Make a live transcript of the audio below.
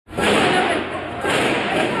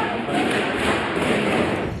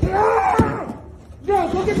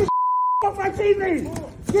see me.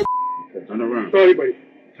 Turn around. Sorry, buddy.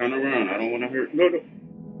 Turn around. I don't want to hurt. No, no.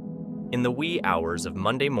 In the wee hours of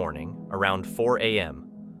Monday morning, around 4 a.m.,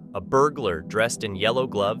 a burglar dressed in yellow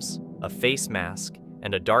gloves, a face mask,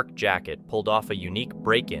 and a dark jacket pulled off a unique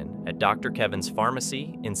break-in at Dr. Kevin's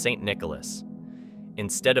pharmacy in St. Nicholas.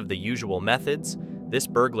 Instead of the usual methods, this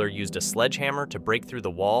burglar used a sledgehammer to break through the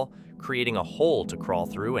wall, creating a hole to crawl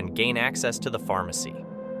through and gain access to the pharmacy.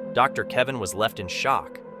 Dr. Kevin was left in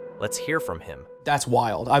shock. Let's hear from him. That's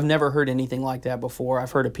wild. I've never heard anything like that before.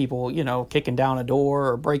 I've heard of people, you know, kicking down a door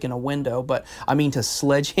or breaking a window, but I mean to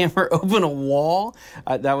sledgehammer open a wall,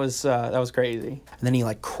 that was crazy. And then he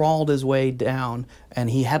like crawled his way down, and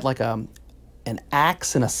he had like an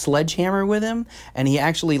axe and a sledgehammer with him, and he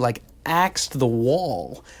actually like axed the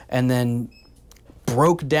wall and then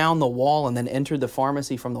broke down the wall and then entered the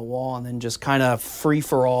pharmacy from the wall and then just kind of free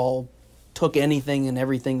for all took anything and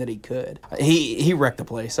everything that he could. He wrecked the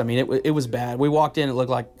place. I mean, it was bad. We walked in, it looked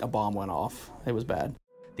like a bomb went off. It was bad.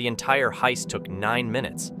 The entire heist took 9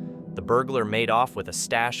 minutes. The burglar made off with a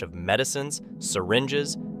stash of medicines,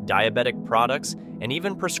 syringes, diabetic products, and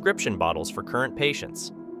even prescription bottles for current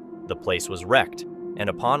patients. The place was wrecked, and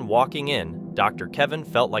upon walking in, Dr. Kevin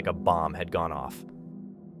felt like a bomb had gone off.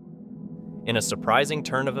 In a surprising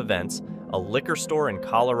turn of events, a liquor store in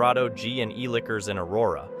Colorado, G&E Liquors in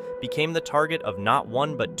Aurora, became the target of not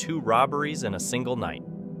one but 2 robberies in a single night.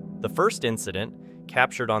 The first incident,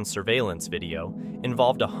 captured on surveillance video,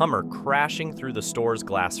 involved a Hummer crashing through the store's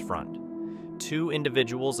glass front. 2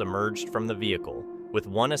 individuals emerged from the vehicle, with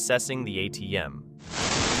one assessing the ATM.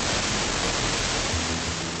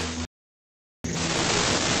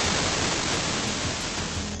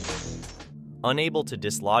 Unable to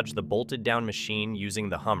dislodge the bolted-down machine using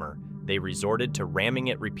the Hummer, they resorted to ramming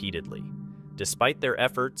it repeatedly. Despite their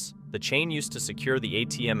efforts, the chain used to secure the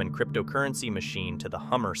ATM and cryptocurrency machine to the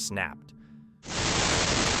Hummer snapped.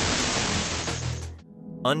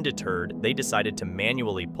 Undeterred, they decided to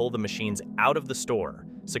manually pull the machines out of the store,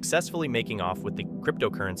 successfully making off with the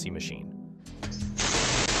cryptocurrency machine.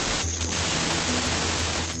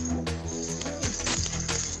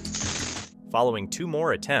 Following 2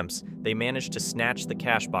 more attempts, they managed to snatch the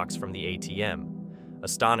cash box from the ATM.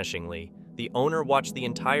 Astonishingly, the owner watched the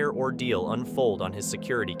entire ordeal unfold on his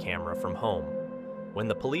security camera from home. When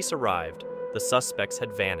the police arrived, the suspects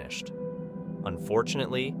had vanished.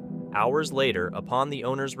 Unfortunately, hours later, upon the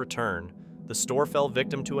owner's return, the store fell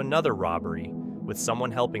victim to another robbery, with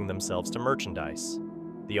someone helping themselves to merchandise.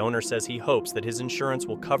 The owner says he hopes that his insurance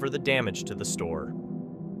will cover the damage to the store.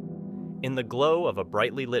 In the glow of a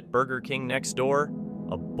brightly lit Burger King next door,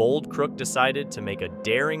 a bold crook decided to make a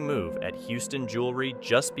daring move at Houston Jewelry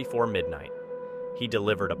just before midnight. He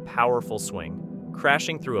delivered a powerful swing,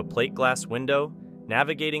 crashing through a plate glass window,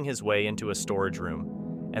 navigating his way into a storage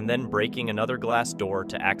room, and then breaking another glass door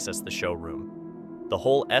to access the showroom. The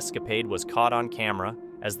whole escapade was caught on camera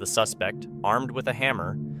as the suspect, armed with a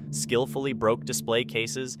hammer, skillfully broke display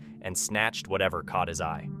cases and snatched whatever caught his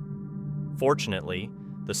eye. Fortunately,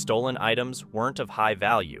 the stolen items weren't of high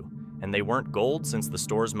value, and they weren't gold since the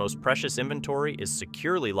store's most precious inventory is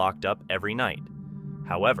securely locked up every night.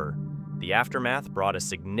 However, the aftermath brought a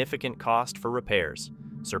significant cost for repairs,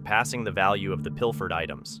 surpassing the value of the pilfered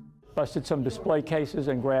items. Busted some display cases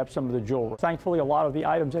and grabbed some of the jewelry. Thankfully, a lot of the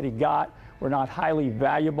items that he got were not highly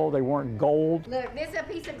valuable. They weren't gold. Look, this is a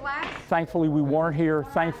piece of glass. Thankfully, we weren't here.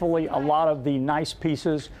 Thankfully, a lot of the nice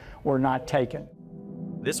pieces were not taken.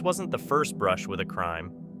 This wasn't the first brush with a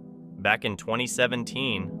crime. Back in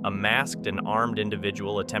 2017, a masked and armed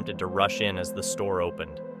individual attempted to rush in as the store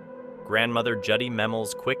opened. Grandmother Juddy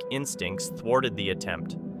Memmel's quick instincts thwarted the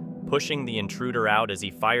attempt, pushing the intruder out as he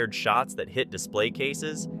fired shots that hit display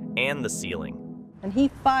cases and the ceiling. And he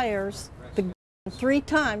fires the 3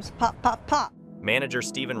 times, pop, pop, pop. Manager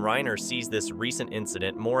Steven Reiner sees this recent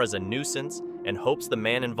incident more as a nuisance and hopes the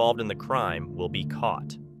man involved in the crime will be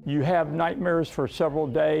caught. You have nightmares for several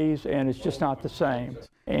days, and it's just not the same.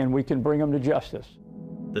 And we can bring them to justice.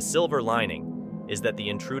 The silver lining is that the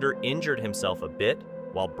intruder injured himself a bit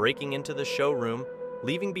while breaking into the showroom,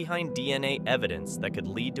 leaving behind DNA evidence that could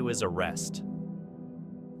lead to his arrest.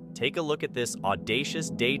 Take a look at this audacious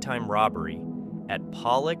daytime robbery at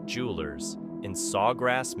Pollock Jewelers in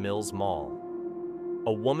Sawgrass Mills Mall.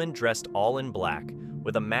 A woman dressed all in black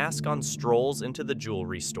with a mask on strolls into the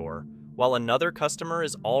jewelry store while another customer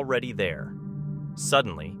is already there.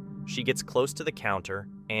 Suddenly, she gets close to the counter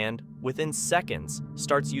and, within seconds,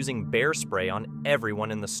 starts using bear spray on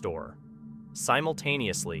everyone in the store.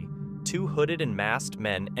 Simultaneously, 2 hooded and masked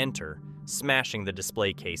men enter, smashing the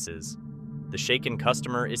display cases. The shaken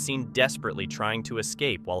customer is seen desperately trying to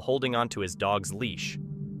escape while holding onto his dog's leash.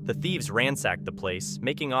 The thieves ransacked the place,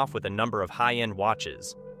 making off with a number of high-end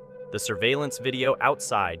watches. The surveillance video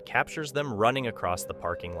outside captures them running across the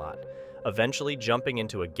parking lot, eventually jumping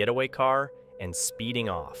into a getaway car and speeding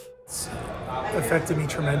off. It's affected me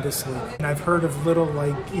tremendously. And I've heard of little,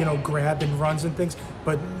 grab and runs and things,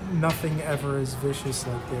 but nothing ever as vicious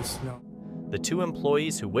like this, no. The 2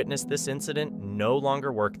 employees who witnessed this incident no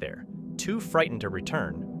longer work there, too frightened to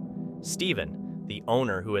return. Stephen, the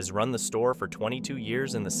owner who has run the store for 22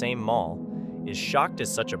 years in the same mall, is shocked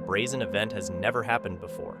as such a brazen event has never happened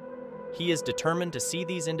before. He is determined to see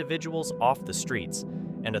these individuals off the streets,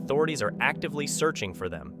 and authorities are actively searching for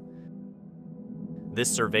them.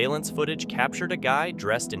 This surveillance footage captured a guy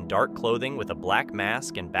dressed in dark clothing with a black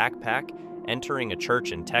mask and backpack entering a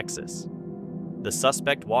church in Texas. The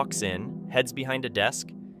suspect walks in, heads behind a desk,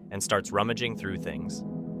 and starts rummaging through things.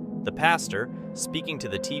 The pastor, speaking to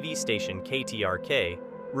the TV station KTRK,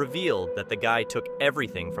 revealed that the guy took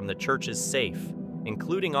everything from the church's safe,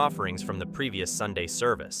 including offerings from the previous Sunday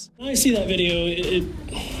service. When I see that video,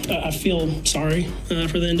 I feel sorry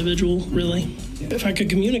for the individual, really. If I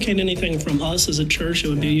could communicate anything from us as a church, it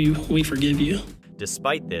would be, we forgive you.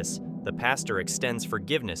 Despite this, the pastor extends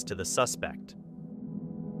forgiveness to the suspect.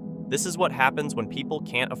 This is what happens when people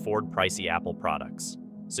can't afford pricey Apple products.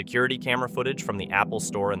 Security camera footage from the Apple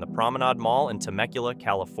store in the Promenade Mall in Temecula,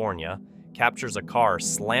 California, captures a car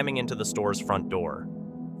slamming into the store's front door.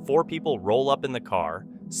 4 people roll up in the car,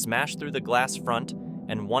 smash through the glass front,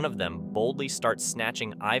 and one of them boldly starts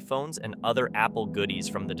snatching iPhones and other Apple goodies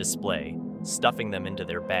from the display, stuffing them into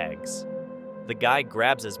their bags. The guy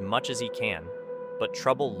grabs as much as he can, but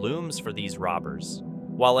trouble looms for these robbers.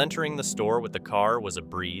 While entering the store with the car was a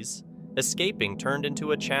breeze, escaping turned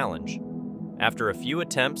into a challenge. After a few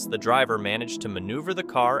attempts, the driver managed to maneuver the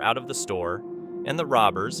car out of the store, and the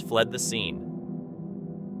robbers fled the scene.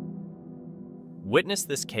 Witness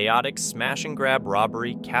this chaotic smash-and-grab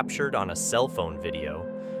robbery captured on a cell phone video,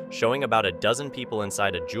 showing about a dozen people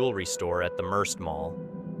inside a jewelry store at the Merced Mall.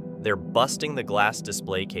 They're busting the glass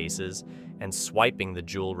display cases and swiping the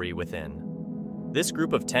jewelry within. This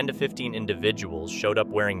group of 10 to 15 individuals showed up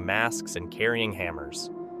wearing masks and carrying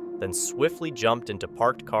hammers, then swiftly jumped into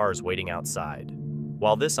parked cars waiting outside.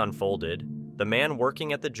 While this unfolded, the man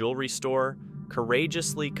working at the jewelry store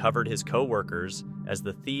courageously covered his co-workers as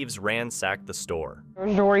the thieves ransacked the store. There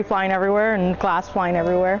was jewelry flying everywhere and glass flying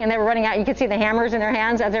everywhere. And they were running out. You could see the hammers in their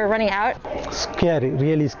hands as they were running out. Scary,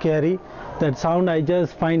 really scary. That sound, I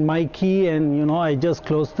just find my key and, I just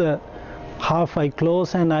close the half I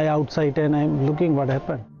close and I outside and I'm looking what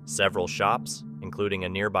happened. Several shops, including a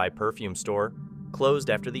nearby perfume store, closed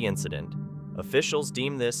after the incident. Officials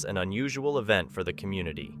deem this an unusual event for the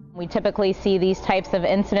community. We typically see these types of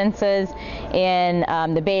incidences in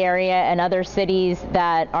the Bay Area and other cities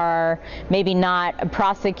that are maybe not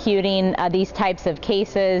prosecuting these types of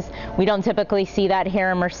cases. We don't typically see that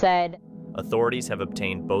here in Merced. Authorities have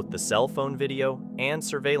obtained both the cell phone video and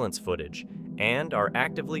surveillance footage and are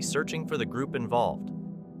actively searching for the group involved.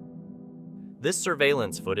 This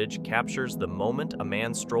surveillance footage captures the moment a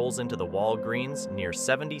man strolls into the Walgreens near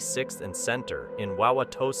 76th and Center in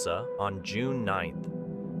Wauwatosa on June 9th.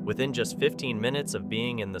 Within just 15 minutes of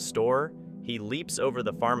being in the store, he leaps over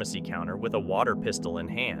the pharmacy counter with a water pistol in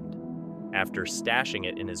hand. After stashing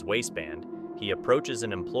it in his waistband, he approaches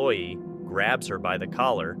an employee, grabs her by the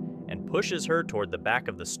collar, and pushes her toward the back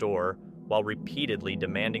of the store while repeatedly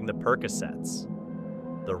demanding the Percocets.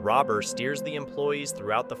 The robber steers the employees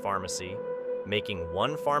throughout the pharmacy, making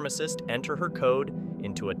one pharmacist enter her code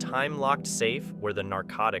into a time-locked safe where the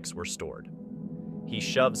narcotics were stored. He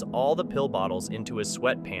shoves all the pill bottles into his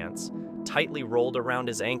sweatpants, tightly rolled around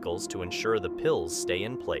his ankles to ensure the pills stay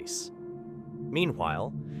in place.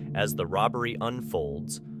 Meanwhile, as the robbery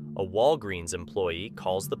unfolds, a Walgreens employee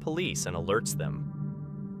calls the police and alerts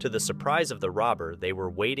them. To the surprise of the robber, they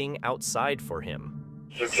were waiting outside for him.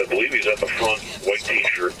 I believe he's at the front, white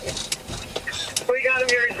t-shirt. We got him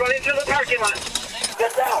here. He's running through the parking lot.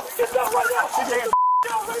 Get down. Get down right now. Get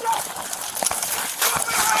down right now.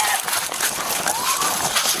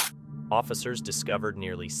 Officers discovered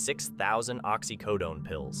nearly 6,000 oxycodone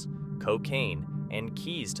pills, cocaine, and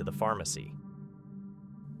keys to the pharmacy.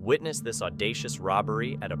 Witness this audacious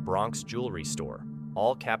robbery at a Bronx jewelry store,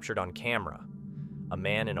 all captured on camera. A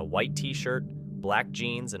man in a white t-shirt, black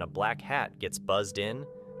jeans, and a black hat gets buzzed in,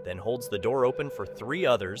 then holds the door open for 3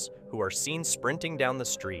 others who are seen sprinting down the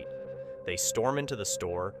street. They storm into the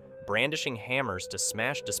store, brandishing hammers to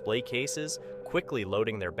smash display cases, quickly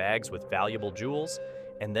loading their bags with valuable jewels,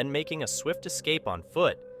 and then making a swift escape on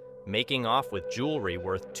foot, making off with jewelry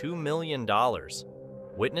worth $2 million.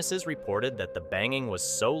 Witnesses reported that the banging was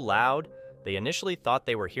so loud, They initially thought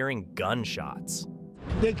they were hearing gunshots.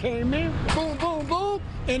 They came in, boom, boom, boom,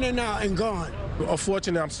 in and out and gone.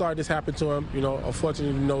 Unfortunately, I'm sorry this happened to him. You know,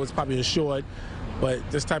 unfortunately, it's probably insured, but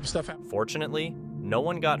this type of stuff happens. Fortunately, no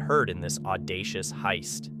one got hurt in this audacious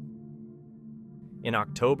heist. In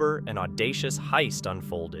October, an audacious heist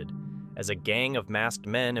unfolded as a gang of masked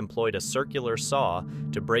men employed a circular saw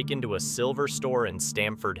to break into a silver store in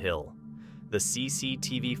Stamford Hill. The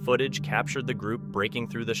CCTV footage captured the group breaking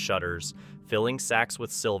through the shutters, filling sacks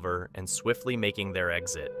with silver, and swiftly making their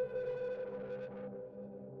exit.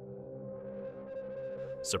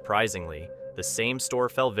 Surprisingly, the same store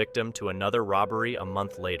fell victim to another robbery a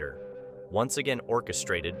month later, once again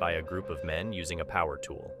orchestrated by a group of men using a power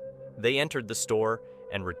tool. They entered the store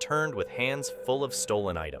and returned with hands full of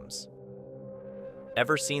stolen items.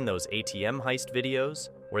 Ever seen those ATM heist videos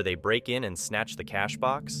where they break in and snatch the cash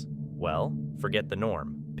box? Well, forget the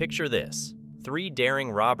norm. Picture this. 3 daring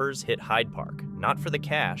robbers hit Hyde Park, not for the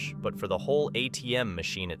cash, but for the whole ATM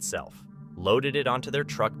machine itself, loaded it onto their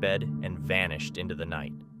truck bed, and vanished into the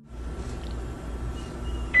night.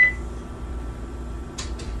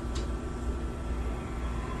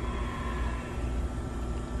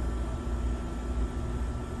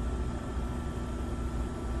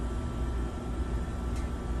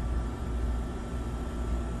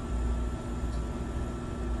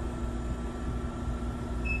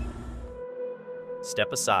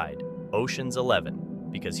 Step aside, Ocean's 11,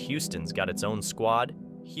 because Houston's got its own squad,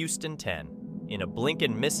 Houston 10. In a blink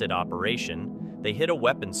and miss it operation, they hit a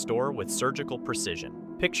weapons store with surgical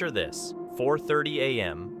precision. Picture this, 4:30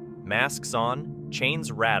 a.m., masks on,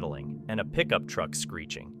 chains rattling, and a pickup truck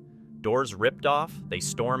screeching. Doors ripped off, they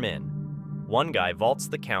storm in. One guy vaults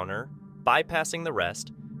the counter, bypassing the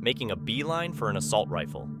rest, making a beeline for an assault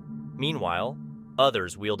rifle. Meanwhile,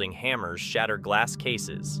 others wielding hammers shatter glass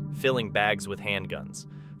cases, filling bags with handguns.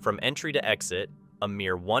 From entry to exit, a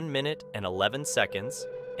mere 1 minute and 11 seconds,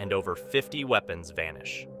 and over 50 weapons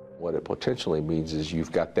vanish. What it potentially means is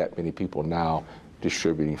you've got that many people now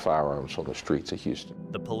distributing firearms on the streets of Houston.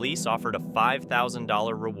 The police offered a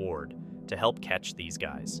 $5,000 reward to help catch these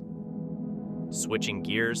guys. Switching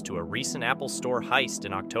gears to a recent Apple Store heist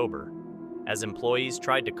in October. As employees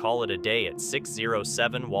tried to call it a day at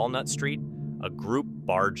 607 Walnut Street, a group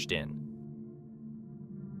barged in.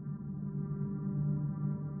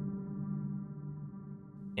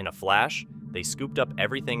 In a flash, they scooped up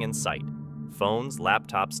everything in sight: phones,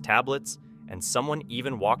 laptops, tablets, and someone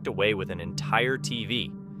even walked away with an entire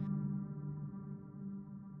TV.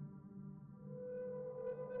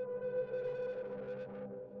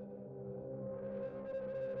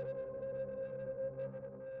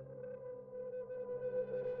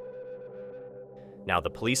 Now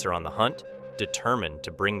the police are on the hunt, determined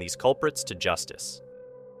to bring these culprits to justice.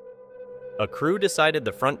 A crew decided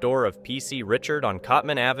the front door of PC Richard on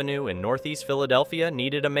Cottman Avenue in Northeast Philadelphia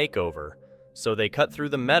needed a makeover, so they cut through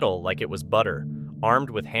the metal like it was butter. Armed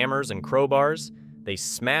with hammers and crowbars, they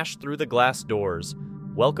smashed through the glass doors,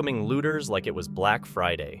 welcoming looters like it was Black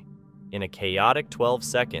Friday. In a chaotic 12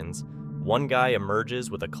 seconds, one guy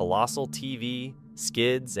emerges with a colossal TV,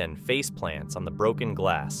 skids, and faceplants on the broken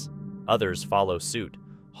glass. Others follow suit,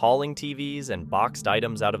 hauling TVs and boxed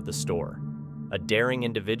items out of the store. A daring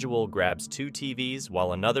individual grabs 2 TVs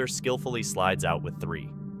while another skillfully slides out with 3.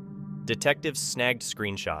 Detectives snagged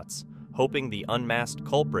screenshots, hoping the unmasked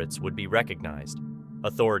culprits would be recognized.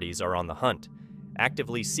 Authorities are on the hunt,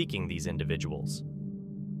 actively seeking these individuals.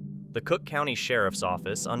 The Cook County Sheriff's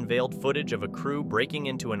Office unveiled footage of a crew breaking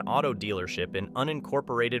into an auto dealership in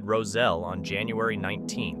unincorporated Roselle on January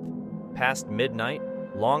 19th. Past midnight,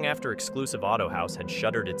 long after Exclusive Auto House had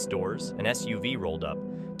shuttered its doors, an SUV rolled up,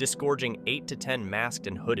 disgorging 8 to 10 masked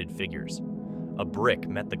and hooded figures. A brick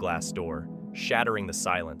met the glass door, shattering the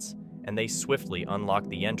silence, and they swiftly unlocked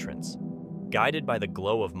the entrance. Guided by the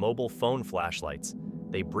glow of mobile phone flashlights,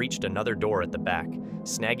 they breached another door at the back,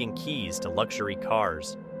 snagging keys to luxury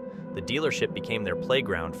cars. The dealership became their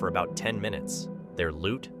playground for about 10 minutes. Their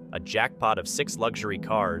loot, a jackpot of 6 luxury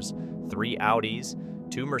cars, 3 Audis,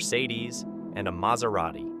 2 Mercedes, and a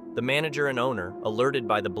Maserati. The manager and owner, alerted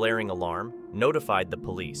by the blaring alarm, notified the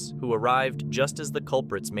police, who arrived just as the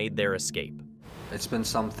culprits made their escape. It's been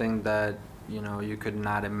something that, you could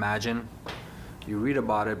not imagine. You read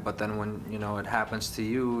about it, but then when, it happens to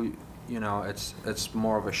you, it's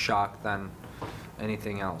more of a shock than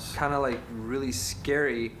anything else. Kind of like really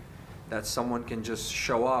scary that someone can just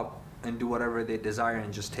show up and do whatever they desire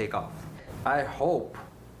and just take off. I hope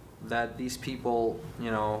that these people,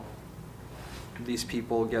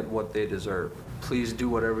 get what they deserve. Please do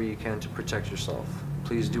whatever you can to protect yourself.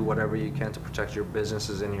 Please do whatever you can to protect your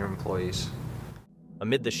businesses and your employees.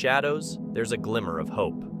 Amid the shadows, there's a glimmer of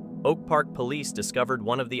hope. Oak Park police discovered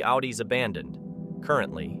one of the Audis abandoned.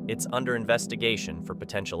 Currently, it's under investigation for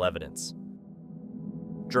potential evidence.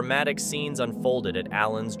 Dramatic scenes unfolded at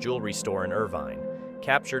Allen's jewelry store in Irvine,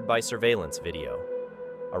 captured by surveillance video.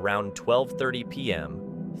 Around 12:30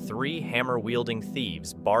 p.m., 3 hammer-wielding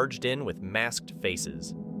thieves barged in with masked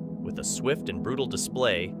faces. With a swift and brutal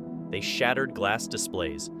display, they shattered glass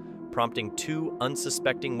displays, prompting 2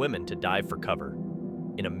 unsuspecting women to dive for cover.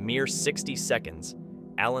 In a mere 60 seconds,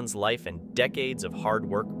 Allen's life and decades of hard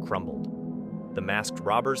work crumbled. The masked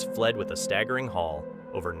robbers fled with a staggering haul,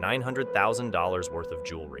 over $900,000 worth of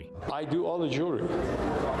jewelry. I do all the jewelry,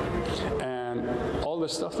 and all the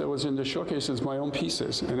stuff that was in the showcase is my own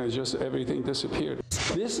pieces, and it's just everything disappeared.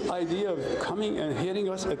 This idea of coming and hitting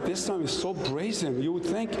us at this time is so brazen. You would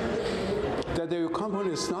think that they would come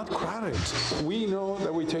when it's not crowded. We know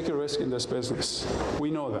that we take a risk in this business.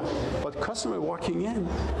 We know that. But customer walking in,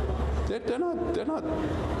 they're not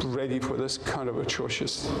ready for this kind of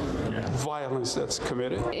atrocious violence that's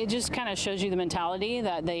committed. It just kind of shows you the mentality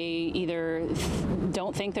that they either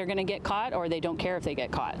don't think they're going to get caught or they don't care if they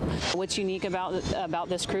get caught. What's unique about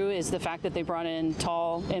this crew is the fact that they brought in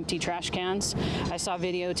tall, empty trash cans. I saw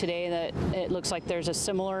video today that it looks like there's a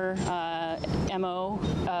similar MO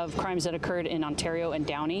of crimes that occurred in Ontario and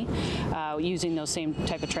Downey using those same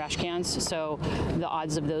type of trash cans. So the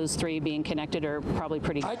odds of those 3 being connected are probably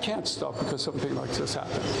pretty. I can't stop because something like this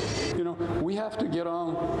happened. You know, we have to get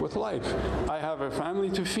on with life. I have a family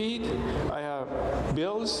to feed. I have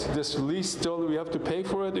bills. This lease still, we have to pay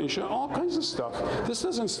for it, insurance, all kinds of stuff. This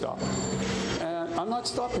doesn't stop. And I'm not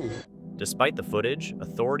stopping. Despite the footage,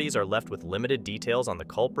 authorities are left with limited details on the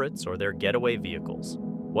culprits or their getaway vehicles.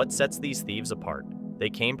 What sets these thieves apart? They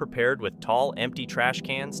came prepared with tall, empty trash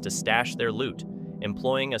cans to stash their loot,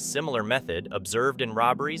 employing a similar method observed in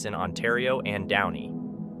robberies in Ontario and Downey.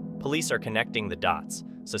 Police are connecting the dots,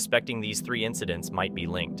 suspecting these 3 incidents might be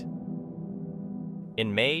linked.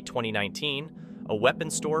 In May 2019, a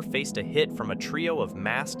weapons store faced a hit from a trio of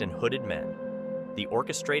masked and hooded men. The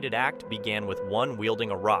orchestrated act began with one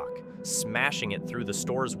wielding a rock, smashing it through the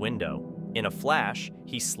store's window. In a flash,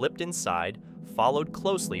 he slipped inside, followed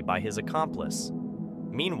closely by his accomplice.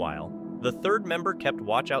 Meanwhile, the 3rd member kept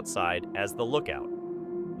watch outside as the lookout.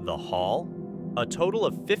 The haul? A total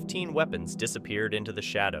of 15 weapons disappeared into the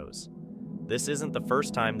shadows. This isn't the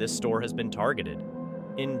first time this store has been targeted.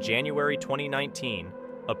 In January 2019,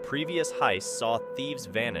 a previous heist saw thieves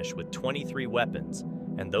vanish with 23 weapons,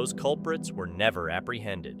 and those culprits were never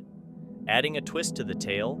apprehended. Adding a twist to the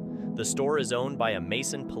tale, the store is owned by a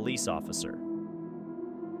Mason police officer.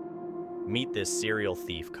 Meet this serial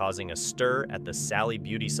thief causing a stir at the Sally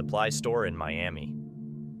Beauty Supply store in Miami.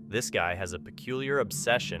 This guy has a peculiar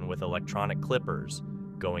obsession with electronic clippers,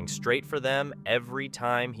 going straight for them every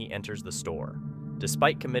time he enters the store.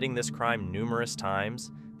 Despite committing this crime numerous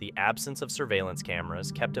times, the absence of surveillance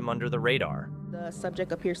cameras kept him under the radar. The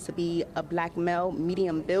subject appears to be a black male,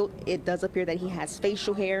 medium built. It does appear that he has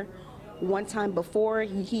facial hair. One time before,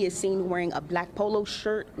 he is seen wearing a black polo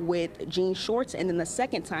shirt with jean shorts, and then the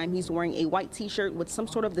second time he's wearing a white t-shirt with some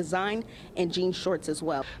sort of design and jean shorts as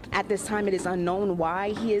well. At this time, it is unknown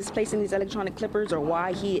why he is placing these electronic clippers or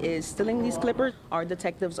why he is stealing these clippers. Our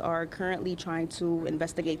detectives are currently trying to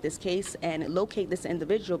investigate this case and locate this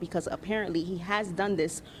individual because apparently he has done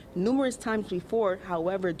this numerous times before.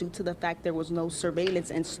 However, due to the fact there was no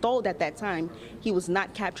surveillance installed at that time, he was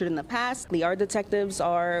not captured in the past. Our detectives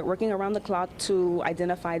are working around the clock to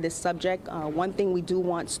identify this subject. One thing we do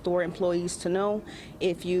want store employees to know,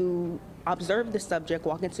 if you observe the subject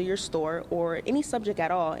walk into your store or any subject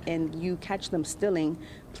at all and you catch them stealing,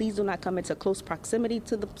 please do not come into close proximity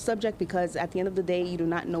to the subject because at the end of the day, you do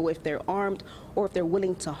not know if they're armed or if they're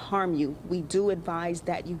willing to harm you. We do advise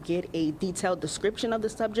that you get a detailed description of the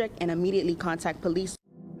subject and immediately contact police.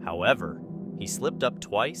 However, he slipped up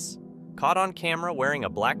twice, caught on camera wearing a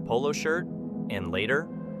black polo shirt, and later,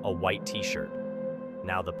 a white t-shirt.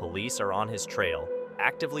 Now the police are on his trail,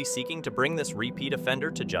 actively seeking to bring this repeat offender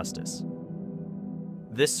to justice.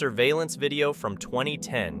 This surveillance video from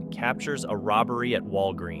 2010 captures a robbery at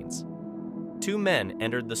Walgreens. 2 men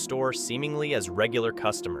entered the store seemingly as regular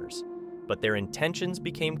customers, but their intentions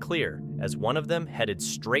became clear as one of them headed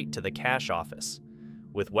straight to the cash office.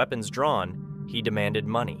 With weapons drawn, he demanded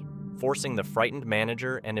money, forcing the frightened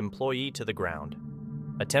manager and employee to the ground.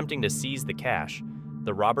 Attempting to seize the cash,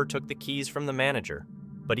 the robber took the keys from the manager,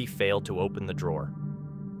 but he failed to open the drawer.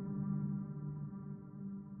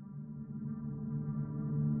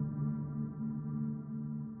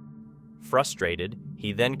 Frustrated,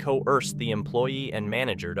 he then coerced the employee and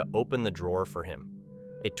manager to open the drawer for him.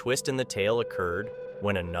 A twist in the tale occurred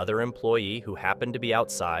when another employee who happened to be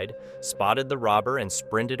outside spotted the robber and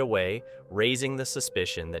sprinted away, raising the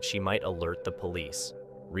suspicion that she might alert the police.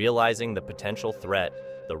 Realizing the potential threat,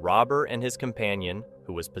 the robber and his companion,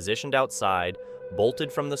 who was positioned outside,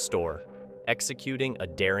 bolted from the store, executing a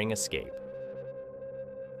daring escape.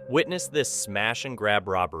 Witness this smash and grab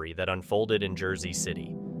robbery that unfolded in Jersey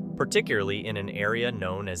City, particularly in an area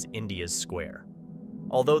known as India's Square.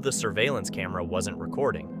 Although the surveillance camera wasn't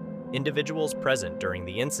recording, individuals present during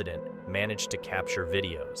the incident managed to capture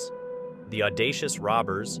videos. The audacious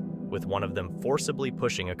robbers, with one of them forcibly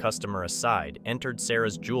pushing a customer aside, entered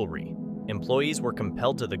Sarah's jewelry. Employees were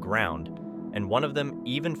compelled to the ground, and one of them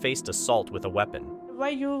even faced assault with a weapon. Why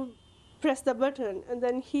you press the button? And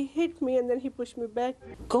then he hit me and then he pushed me back.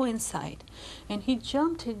 Go inside. And he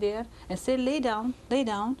jumped in there and said, lay down, lay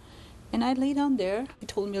down. And I lay down there. He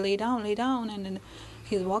told me, lay down, and then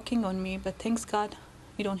he's walking on me, but thanks God,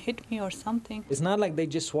 you don't hit me or something. It's not like they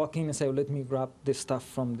just walk in and say, let me grab this stuff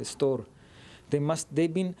from the store.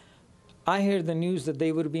 I heard the news that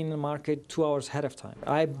they would be in the market 2 hours ahead of time.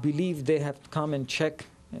 I believe they have to come and check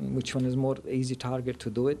and which one is more easy target to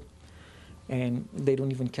do it. And they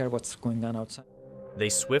don't even care what's going on outside. They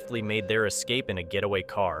swiftly made their escape in a getaway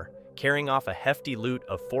car, carrying off a hefty loot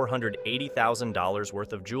of $480,000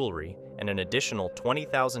 worth of jewelry and an additional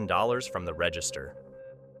 $20,000 from the register.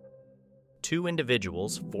 2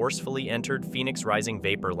 individuals forcefully entered Phoenix Rising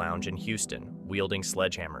Vapor Lounge in Houston, wielding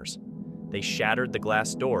sledgehammers. They shattered the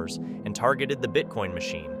glass doors and targeted the Bitcoin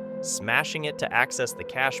machine, smashing it to access the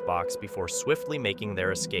cash box before swiftly making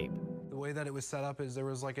their escape. The way that it was set up is there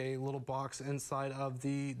was like a little box inside of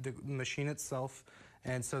the machine itself,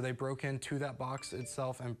 and so they broke into that box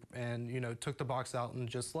itself and took the box out and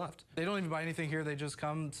just left. They don't even buy anything here. They just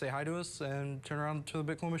come, say hi to us, and turn around to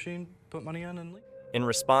the Bitcoin machine, put money in, and leave. In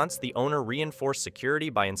response, the owner reinforced security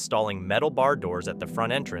by installing metal bar doors at the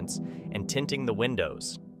front entrance and tinting the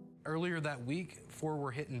windows. Earlier that week, 4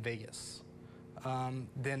 were hit in Vegas.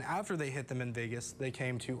 Then after they hit them in Vegas, they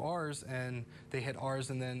came to ours, and they hit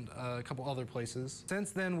ours and then a couple other places.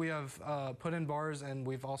 Since then, we have put in bars, and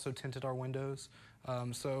we've also tinted our windows.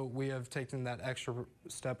 So we have taken that extra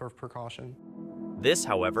step of precaution. This,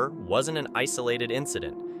 however, wasn't an isolated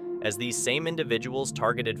incident, as these same individuals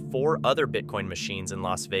targeted 4 other Bitcoin machines in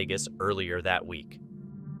Las Vegas earlier that week.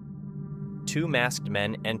 2 masked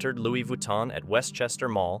men entered Louis Vuitton at Westchester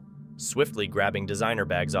Mall, swiftly grabbing designer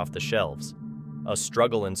bags off the shelves. A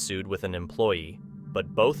struggle ensued with an employee,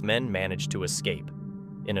 but both men managed to escape.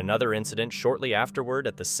 In another incident shortly afterward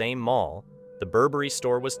at the same mall, the Burberry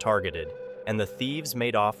store was targeted, and the thieves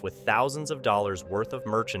made off with thousands of dollars worth of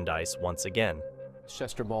merchandise once again.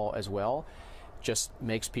 Chester Mall as well just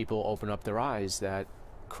makes people open up their eyes that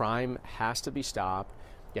crime has to be stopped.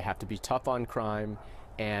 You have to be tough on crime,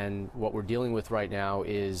 and what we're dealing with right now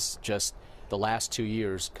is just the last 2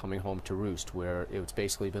 years coming home to roost, where it's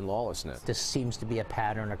basically been lawlessness. This seems to be a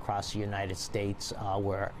pattern across the United States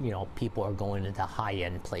where people are going into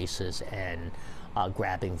high-end places and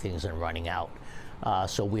grabbing things and running out.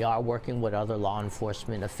 So we are working with other law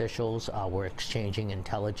enforcement officials. We're exchanging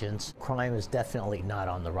intelligence. Crime is definitely not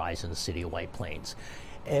on the rise in the city of White Plains.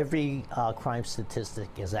 Every crime statistic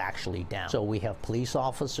is actually down. So we have police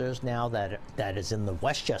officers now that is in the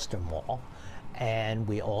Westchester Mall. And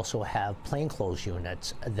we also have plainclothes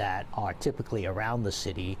units that are typically around the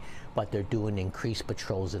city, but they're doing increased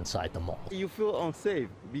patrols inside the mall. You feel unsafe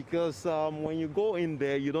because when you go in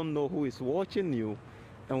there, you don't know who is watching you,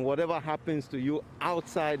 and whatever happens to you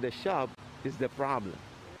outside the shop is the problem.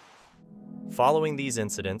 Following these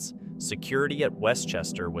incidents, security at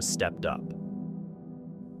Westchester was stepped up.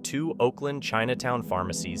 2 Oakland Chinatown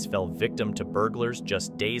pharmacies fell victim to burglars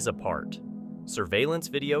just days apart. Surveillance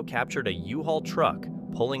video captured a U-Haul truck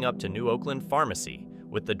pulling up to New Oakland Pharmacy,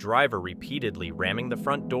 with the driver repeatedly ramming the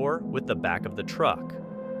front door with the back of the truck.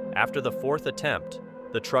 After the 4th attempt,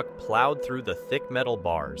 the truck plowed through the thick metal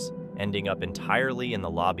bars, ending up entirely in the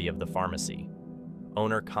lobby of the pharmacy.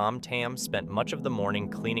 Owner Com Tam spent much of the morning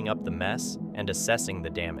cleaning up the mess and assessing the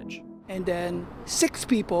damage. And then 6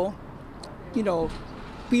 people,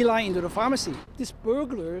 beeline into the pharmacy. These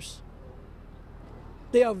burglars,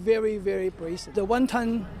 they are very, very brazen. The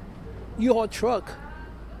 1-ton U-Haul truck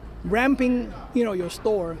ramping, your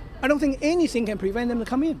store. I don't think anything can prevent them to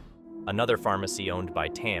come in. Another pharmacy owned by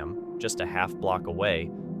Tam, just a half block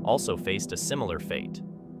away, also faced a similar fate.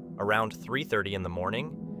 Around 3:30 in the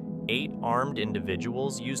morning, 8 armed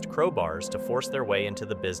individuals used crowbars to force their way into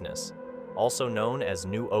the business, also known as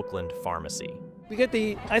New Oakland Pharmacy. Because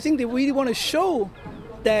I think they really want to show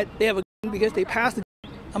that they have a gun because they pass the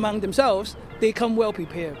among themselves. They come well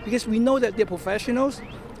prepared because we know that they're professionals.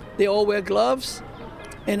 They all wear gloves,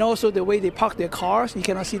 And also the way they park their cars, you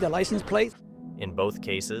cannot see the license plate. In both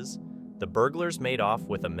cases, the burglars made off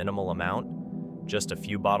with a minimal amount, just a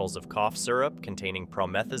few bottles of cough syrup containing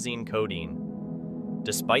promethazine codeine.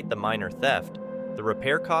 Despite the minor theft, the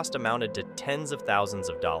repair cost amounted to tens of thousands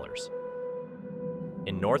of dollars.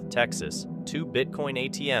 In North Texas, 2 Bitcoin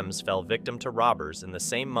ATMs fell victim to robbers in the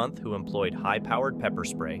same month who employed high-powered pepper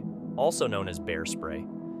spray, also known as bear spray,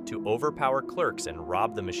 to overpower clerks and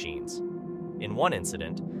rob the machines. In one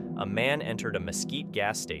incident, a man entered a Mesquite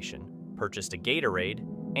gas station, purchased a Gatorade,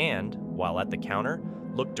 and, while at the counter,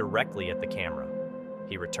 looked directly at the camera.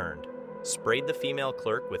 He returned, sprayed the female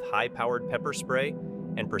clerk with high-powered pepper spray,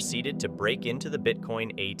 and proceeded to break into the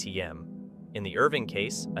Bitcoin ATM. In the Irving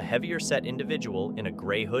case, a heavier-set individual in a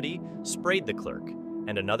gray hoodie sprayed the clerk,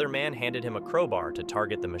 and another man handed him a crowbar to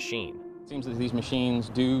target the machine. It seems that these machines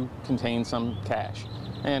do contain some cash.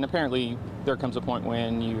 And apparently, there comes a point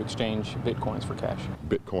when you exchange Bitcoins for cash.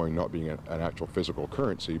 Bitcoin not being an actual physical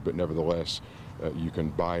currency, but nevertheless, you can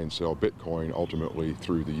buy and sell Bitcoin ultimately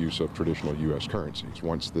through the use of traditional U.S. currencies.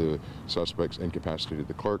 Once the suspects incapacitated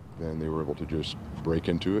the clerk, then they were able to just break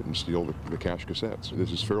into it and steal the cash cassettes.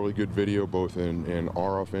 This is fairly good video, both in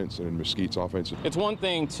our offense and in Mesquite's offense. It's one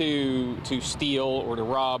thing to steal or to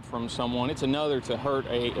rob from someone. It's another to hurt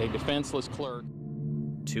a defenseless clerk.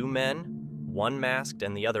 2 men, one masked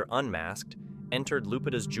and the other unmasked, entered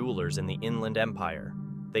Lupita's Jewelers in the Inland Empire.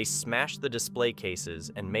 They smashed the display cases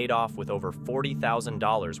and made off with over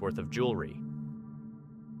 $40,000 worth of jewelry.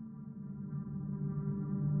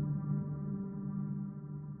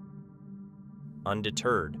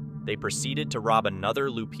 Undeterred, they proceeded to rob another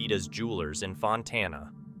Lupita's Jewelers in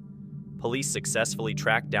Fontana. Police successfully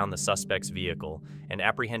tracked down the suspect's vehicle and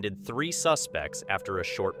apprehended 3 suspects after a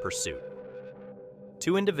short pursuit.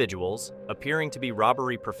 2 individuals, appearing to be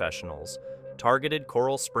robbery professionals, targeted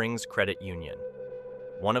Coral Springs Credit Union.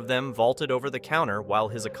 One of them vaulted over the counter while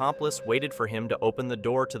his accomplice waited for him to open the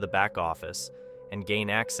door to the back office and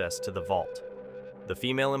gain access to the vault. The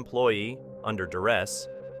female employee, under duress,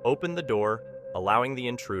 opened the door, allowing the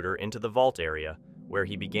intruder into the vault area, where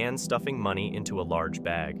he began stuffing money into a large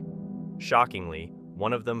bag. Shockingly,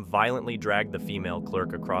 one of them violently dragged the female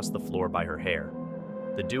clerk across the floor by her hair.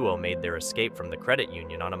 The duo made their escape from the credit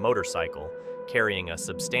union on a motorcycle, carrying a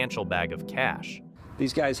substantial bag of cash.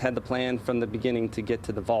 These guys had the plan from the beginning to get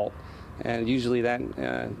to the vault, and usually that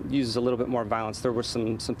uses a little bit more violence. There were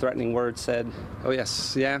some threatening words said. Oh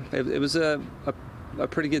yes, yeah, it was a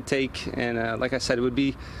pretty good take, and like I said, it would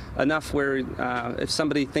be enough where if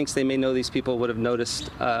somebody thinks they may know these people would have noticed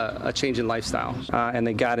a change in lifestyle, and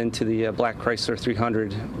they got into the black Chrysler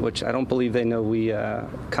 300, which I don't believe they know we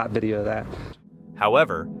caught video of that.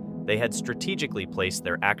 However, they had strategically placed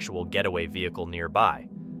their actual getaway vehicle nearby,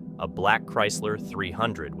 a black Chrysler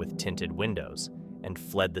 300 with tinted windows, and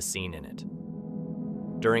fled the scene in it.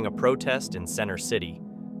 During a protest in Center City,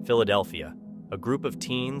 Philadelphia, a group of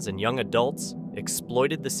teens and young adults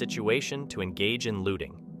exploited the situation to engage in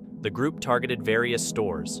looting. The group targeted various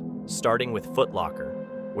stores, starting with Foot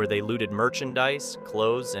Locker, where they looted merchandise,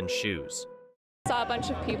 clothes, and shoes. Saw a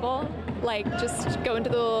bunch of people just go into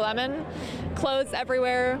the Lululemon, clothes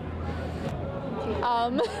everywhere.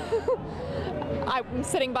 I'm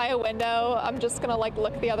sitting by a window. I'm just gonna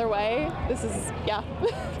look the other way. This is, yeah,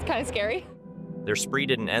 it's kind of scary. Their spree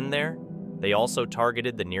didn't end there. They also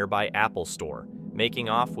targeted the nearby Apple store, making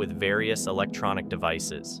off with various electronic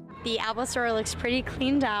devices. The Apple store looks pretty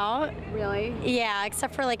cleaned out. Really? Yeah,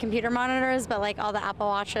 except for computer monitors, but all the Apple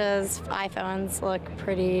Watches, iPhones look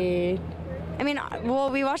pretty. I mean, well,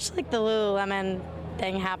 we watched the Lululemon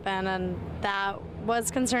thing happen, and that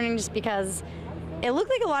was concerning just because it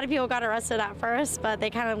looked like a lot of people got arrested at first, but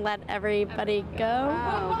they kind of let everybody go.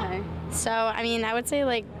 Oh, okay. So, I mean, I would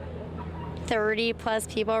say 30 plus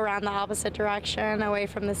people around the opposite direction away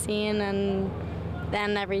from the scene, and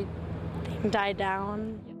then everything died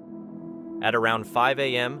down. At around 5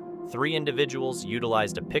 a.m., 3 individuals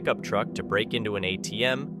utilized a pickup truck to break into an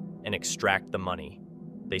ATM and extract the money.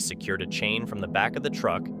 They secured a chain from the back of the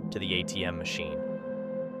truck to the ATM machine.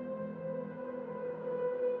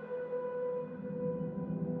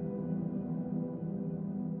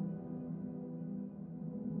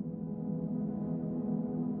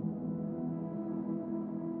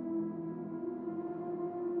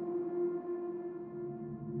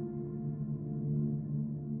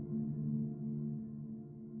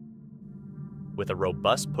 With a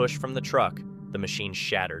robust push from the truck, the machine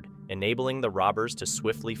shattered, enabling the robbers to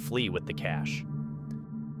swiftly flee with the cash.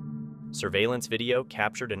 Surveillance video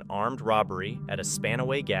captured an armed robbery at a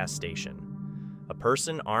Spanaway gas station. A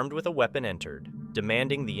person armed with a weapon entered,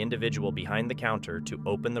 demanding the individual behind the counter to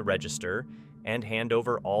open the register and hand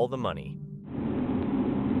over all the money.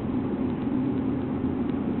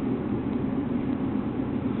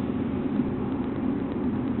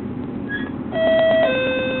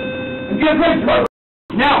 Get ready, bro.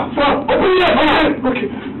 Now, stop. Open it up. Okay.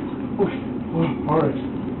 All right.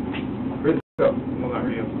 Ready to go. No, not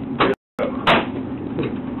ready to go.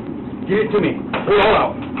 Give it to me. Pull it all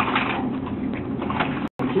out.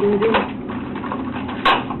 Are you kidding me, dude?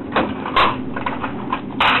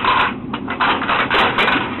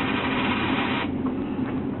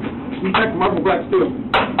 You check marble blacks too.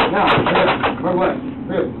 Now, marble blacks.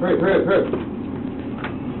 Hurry.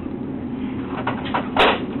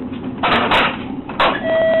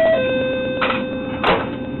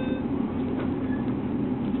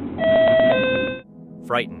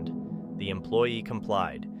 Frightened, the employee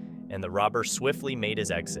complied, and the robber swiftly made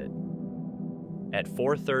his exit. At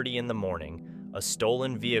 4:30 in the morning, a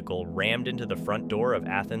stolen vehicle rammed into the front door of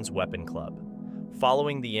Athens Weapon Club.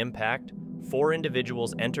 Following the impact, 4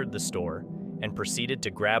 individuals entered the store and proceeded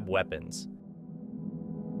to grab weapons.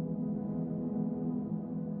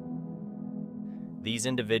 These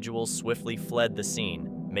individuals swiftly fled the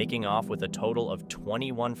scene, making off with a total of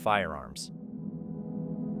 21 firearms.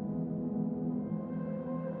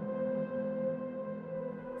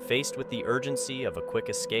 Faced with the urgency of a quick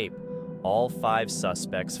escape, all 5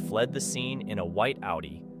 suspects fled the scene in a white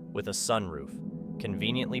Audi with a sunroof,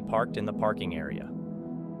 conveniently parked in the parking area.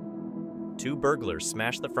 2 burglars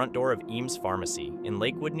smashed the front door of Eames Pharmacy in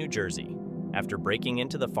Lakewood, New Jersey. After breaking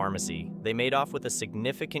into the pharmacy, they made off with a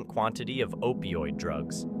significant quantity of opioid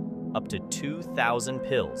drugs, up to 2,000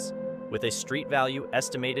 pills, with a street value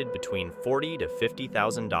estimated between $40,000 to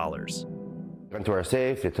 $50,000. Went to our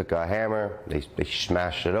safe, they took a hammer, they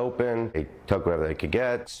smashed it open, they took whatever they could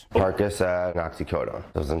get, Marcus and oxycodone.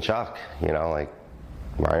 I was in shock, like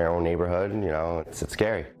my own neighborhood, it's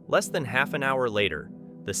scary. Less than half an hour later,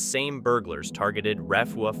 the same burglars targeted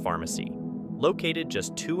Refua Pharmacy, located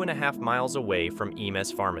just 2.5 miles away from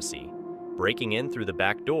Eames Pharmacy, breaking in through the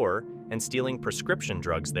back door and stealing prescription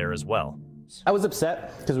drugs there as well. I was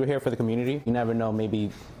upset because we're here for the community. You never know,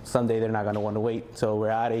 maybe someday they're not going to want to wait till we're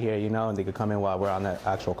out of here, and they could come in while we're on the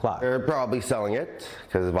actual clock. They're probably selling it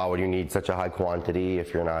because why would you need such a high quantity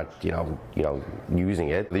if you're not, using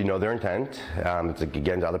it? They know their intent. It's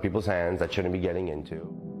against other people's hands that shouldn't be getting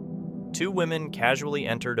into. 2 women casually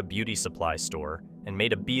entered a beauty supply store and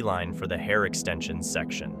made a beeline for the hair extensions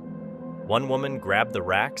section. One woman grabbed the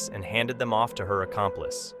racks and handed them off to her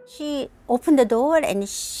accomplice. She opened the door and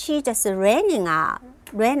she just ran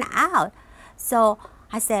out. So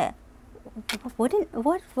I said,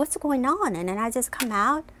 what's going on? And then I just come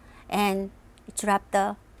out and dropped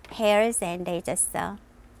the hairs and they just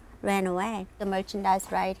ran away. The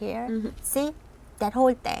merchandise right here, see? That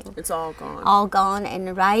whole thing. It's all gone. All gone,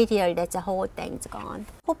 and right here, that's the whole thing's gone.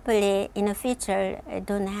 Hopefully, in the future, it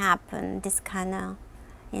don't happen, this kind of,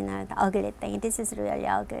 the ugly thing. This is really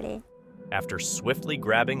ugly. After swiftly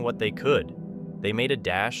grabbing what they could, they made a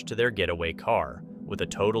dash to their getaway car with a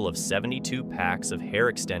total of 72 packs of hair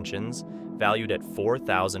extensions valued at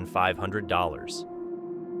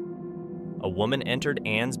 $4,500. A woman entered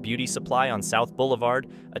Ann's Beauty Supply on South Boulevard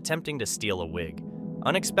attempting to steal a wig.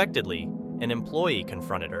 Unexpectedly, an employee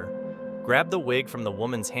confronted her, grabbed the wig from the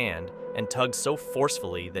woman's hand, and tugged so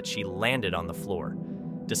forcefully that she landed on the floor.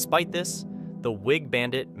 Despite this, the wig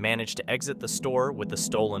bandit managed to exit the store with the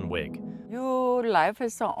stolen wig. Your life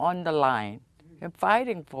is on the line. You're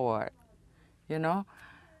fighting for it,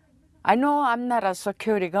 I know I'm not a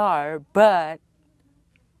security guard, but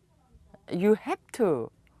you have to.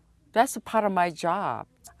 That's a part of my job.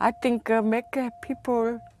 I think make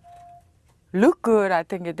people look good, I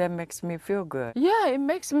think that makes me feel good. Yeah, it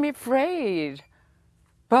makes me afraid.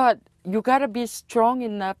 But you gotta be strong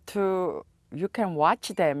enough you can watch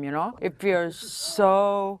them, If you're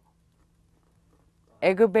so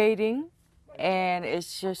aggravating and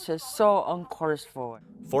it's just so uncalled for.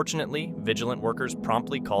 Fortunately, vigilant workers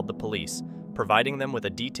promptly called the police, providing them with a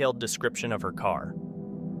detailed description of her car.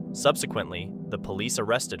 Subsequently, the police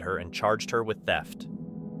arrested her and charged her with theft.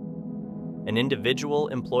 An individual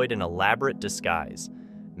employed an elaborate disguise,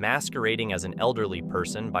 masquerading as an elderly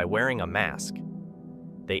person by wearing a mask.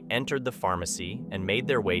 They entered the pharmacy and made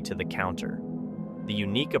their way to the counter. The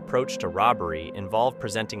unique approach to robbery involved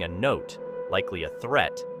presenting a note, likely a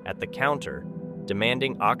threat, at the counter,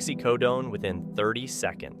 demanding oxycodone within 30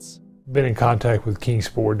 seconds. Been in contact with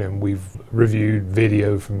Kingsport and we've reviewed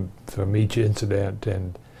video from each incident,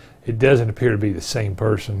 and it doesn't appear to be the same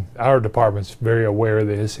person. Our department's very aware of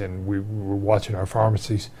this, and we're watching our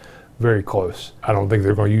pharmacies very close. I don't think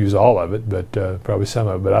they're going to use all of it, but probably some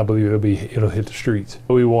of it. But I believe it'll hit the streets.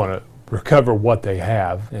 We want to recover what they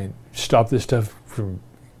have and stop this stuff from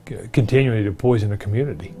continuing to poison the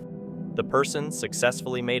community. The person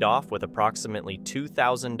successfully made off with approximately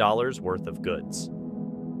 $2,000 worth of goods.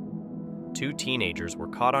 2 teenagers were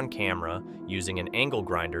caught on camera using an angle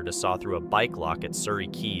grinder to saw through a bike lock at Surrey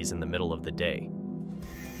Keys in the middle of the day.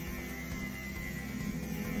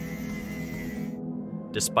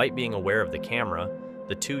 Despite being aware of the camera,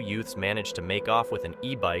 the 2 youths managed to make off with an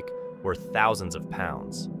e-bike worth thousands of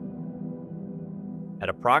pounds. At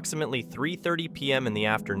approximately 3:30 p.m. in the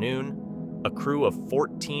afternoon, a crew of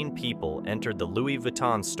 14 people entered the Louis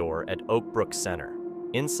Vuitton store at Oak Brook Center.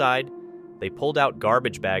 Inside, they pulled out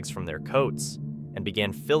garbage bags from their coats and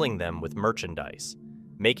began filling them with merchandise,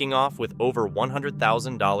 making off with over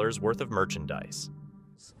 $100,000 worth of merchandise.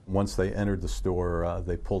 Once they entered the store,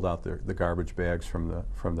 they pulled out the garbage bags from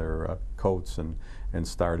their coats and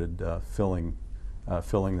started filling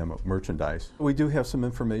them with merchandise. We do have some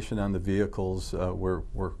information on the vehicles. We're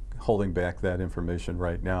holding back that information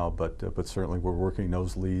right now, but certainly we're working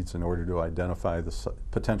those leads in order to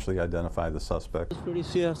potentially identify the suspect. It's a pretty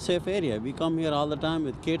safe area. We come here all the time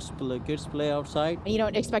with kids play outside. You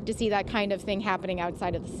don't expect to see that kind of thing happening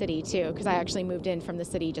outside of the city too, because I actually moved in from the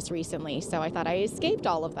city just recently, so I thought I escaped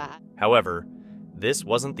all of that. However, this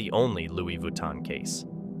wasn't the only Louis Vuitton case.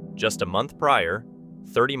 Just a month prior,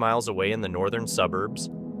 30 miles away in the northern suburbs,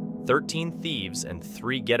 13 thieves and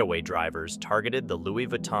 3 getaway drivers targeted the Louis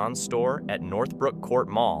Vuitton store at Northbrook Court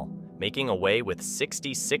Mall, making away with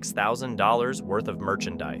 $66,000 worth of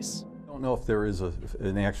merchandise. I don't know if there is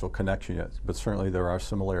an actual connection yet, but certainly there are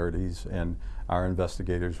similarities, and our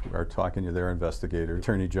investigators are talking to their investigators.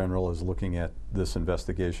 The Attorney General is looking at this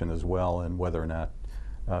investigation as well and whether or not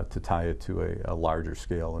to tie it to a larger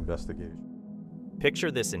scale investigation.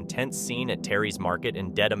 Picture this intense scene at Terry's Market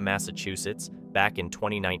in Dedham, Massachusetts, back in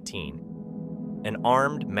 2019. An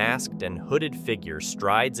armed, masked, and hooded figure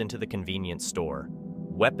strides into the convenience store,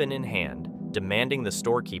 weapon in hand, demanding the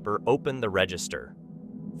storekeeper open the register.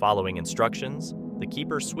 Following instructions, the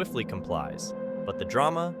keeper swiftly complies, but the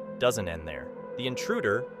drama doesn't end there. The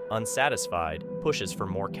intruder, unsatisfied, pushes for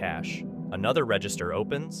more cash. Another register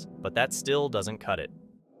opens, but that still doesn't cut it.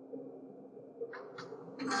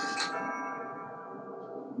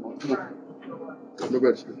 Open the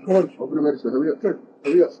register. Open the register. Hurry up.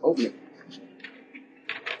 Hurry up. Open it.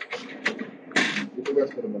 Get the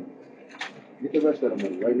rest of the money. Get the rest of the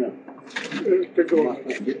money right now.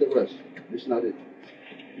 Get the rest. This is not it.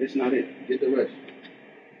 This is not it. Get the rest.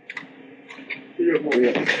 Hurry up.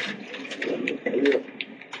 Hurry up.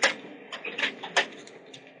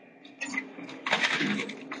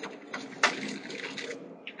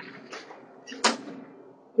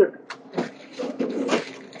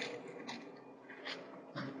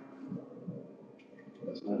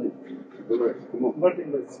 Come on. Nothing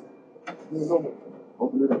less. No more.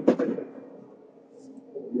 Open it up. Open it up.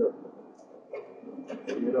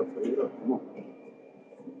 Open it up. Open it up. Come on.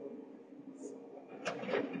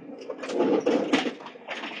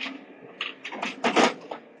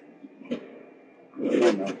 Come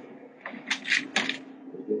on now.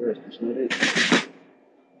 There's the rest. That's not it.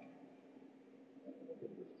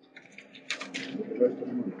 Get the rest of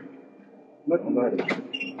the money. Don't lie to me.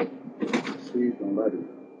 Please don't lie to me.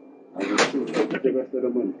 I will shoot. Get the rest of the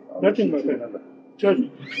money. Nothing, my friend. Just,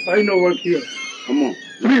 I know what's here. Come on.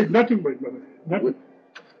 Please, nothing, my brother. Nothing.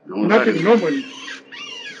 Nothing, no money.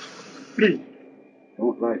 Please.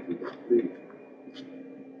 Don't lie to me. Please.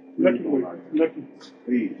 Nothing, boy. Nothing.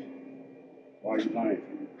 Please. Why are you lying to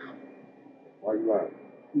me? Why are you lying?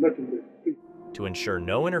 Nothing, boy. Please. To ensure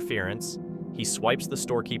no interference, he swipes the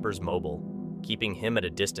storekeeper's mobile, keeping him at a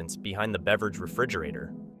distance behind the beverage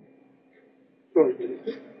refrigerator. Sorry,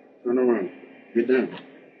 turn around. Get down.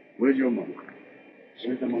 Where's your money?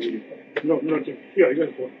 Where's the money you got? No, nothing. Yeah, I got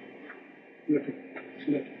it, boy. Nothing.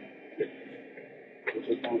 Nothing. Put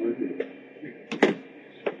your phone right here.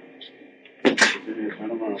 Put your hand,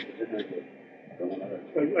 turn around. Put your hand up. I don't want to hurt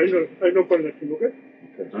you. I know for nothing, okay?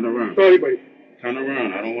 Okay, turn around. Sorry, buddy. Turn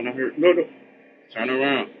around. I don't want to hurt you. No, no. Turn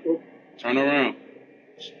around. Oh. Turn around.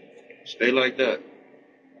 Stay like that.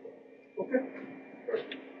 Okay.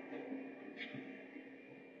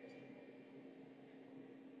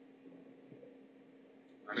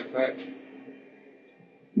 Turn it back.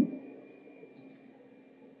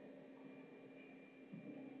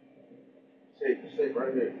 Sit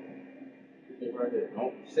right here. Sit right there.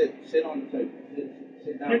 Don't sit on the table.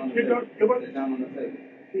 Sit down on the table. Sit down on the table.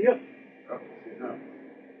 Yeah. Sit down.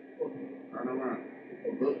 Turn around.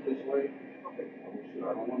 Look this way.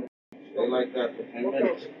 I don't want to stay like that for 10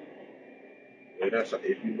 minutes. Yeah, that's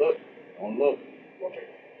if you look, don't look.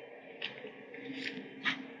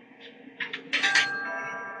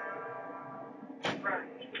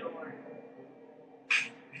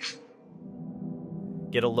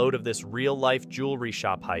 Get a load of this real-life jewelry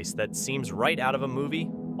shop heist that seems right out of a movie,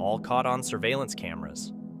 all caught on surveillance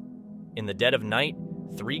cameras. In the dead of night,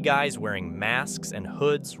 3 guys wearing masks and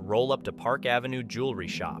hoods roll up to Park Avenue jewelry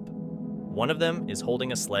shop. One of them is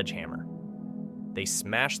holding a sledgehammer. They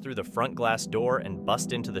smash through the front glass door and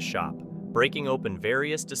bust into the shop, breaking open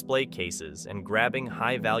various display cases and grabbing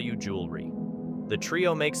high-value jewelry. The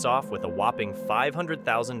trio makes off with a whopping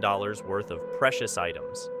 $500,000 worth of precious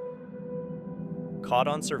items. Caught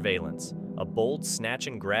on surveillance, a bold snatch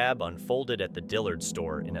and grab unfolded at the Dillard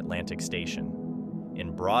store in Atlantic Station.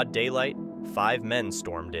 In broad daylight, 5 men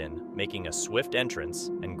stormed in, making a swift entrance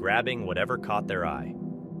and grabbing whatever caught their eye.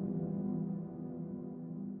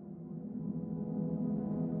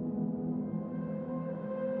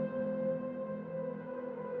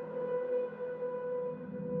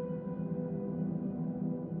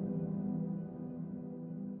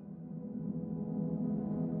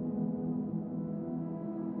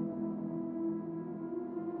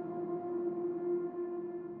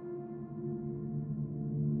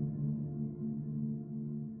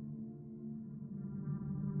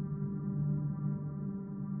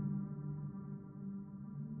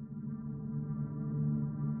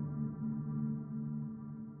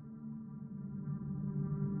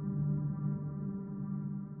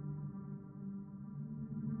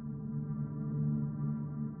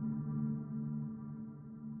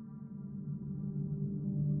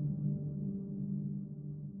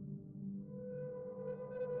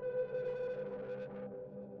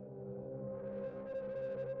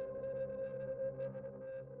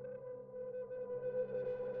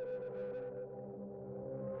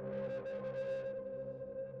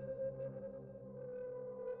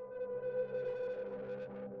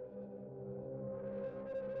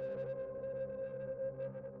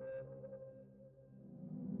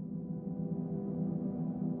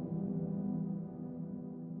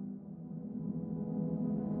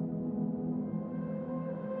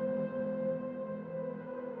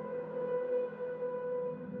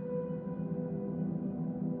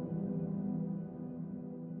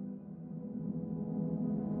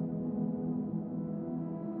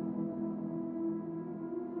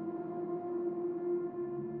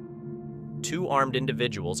 Two armed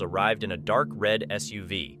individuals arrived in a dark red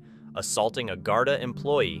SUV, assaulting a Garda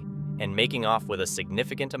employee and making off with a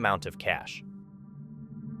significant amount of cash.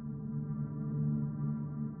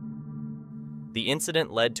 The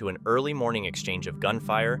incident led to an early morning exchange of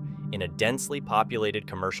gunfire in a densely populated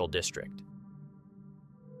commercial district.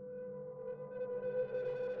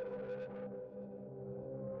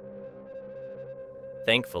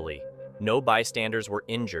 Thankfully, no bystanders were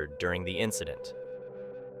injured during the incident.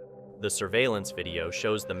 The surveillance video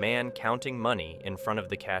shows the man counting money in front of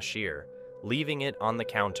the cashier, leaving it on the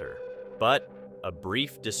counter. But a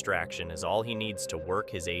brief distraction is all he needs to work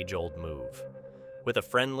his age-old move. With a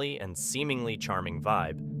friendly and seemingly charming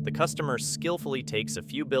vibe, the customer skillfully takes a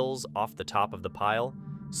few bills off the top of the pile,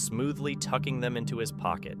 smoothly tucking them into his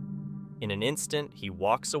pocket. In an instant, he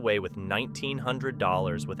walks away with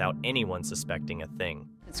 $1,900 without anyone suspecting a thing.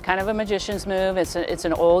 It's kind of a magician's move. It's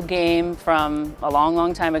an old game from a long,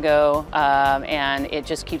 long time ago, and it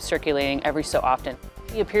just keeps circulating every so often.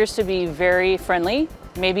 He appears to be very friendly,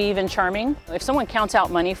 maybe even charming. If someone counts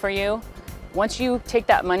out money for you, once you take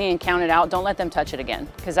that money and count it out, don't let them touch it again,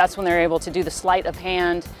 because that's when they're able to do the sleight of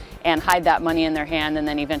hand and hide that money in their hand and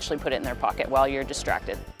then eventually put it in their pocket while you're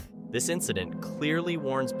distracted. This incident clearly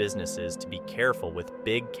warns businesses to be careful with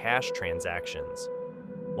big cash transactions.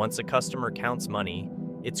 Once a customer counts money,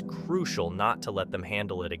 it's crucial not to let them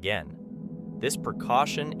handle it again. This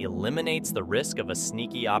precaution eliminates the risk of a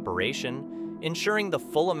sneaky operation, ensuring the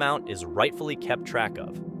full amount is rightfully kept track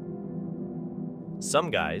of.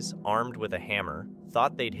 Some guys, armed with a hammer,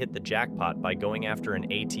 thought they'd hit the jackpot by going after an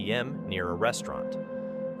ATM near a restaurant.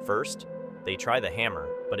 First, they try the hammer,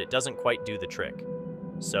 but it doesn't quite do the trick.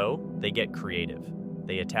 So, they get creative.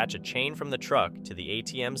 They attach a chain from the truck to the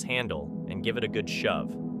ATM's handle and give it a good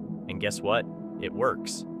shove. And guess what? It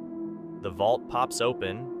works. The vault pops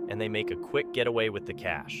open and they make a quick getaway with the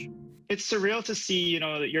cash. It's surreal to see,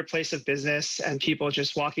 your place of business and people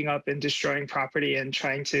just walking up and destroying property and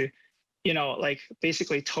trying to,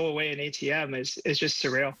 basically tow away an ATM is just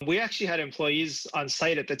surreal. We actually had employees on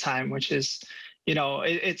site at the time, which is,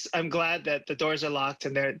 I'm glad that the doors are locked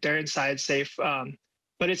and they're inside safe.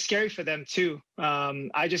 But it's scary for them too.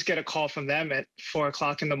 I just get a call from them at 4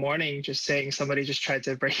 o'clock in the morning just saying somebody just tried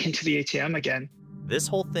to break into the ATM again. This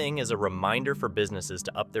whole thing is a reminder for businesses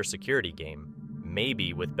to up their security game,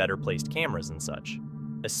 maybe with better placed cameras and such,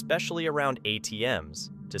 especially around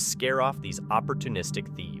ATMs, to scare off these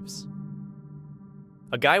opportunistic thieves.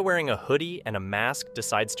 A guy wearing a hoodie and a mask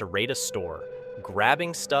decides to raid a store,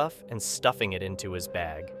 grabbing stuff and stuffing it into his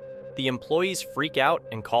bag. The employees freak out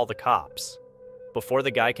and call the cops. Before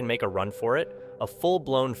the guy can make a run for it, a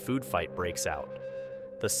full-blown food fight breaks out.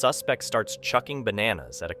 The suspect starts chucking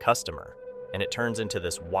bananas at a customer, and it turns into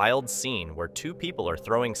this wild scene where two people are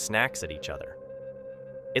throwing snacks at each other.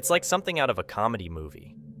 It's like something out of a comedy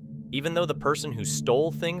movie. Even though the person who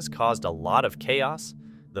stole things caused a lot of chaos,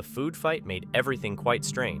 the food fight made everything quite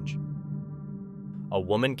strange. A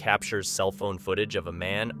woman captures cell phone footage of a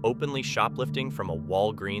man openly shoplifting from a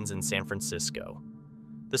Walgreens in San Francisco.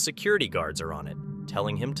 The security guards are on it,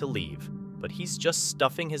 telling him to leave, but he's just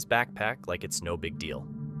stuffing his backpack like it's no big deal.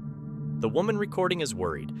 The woman recording is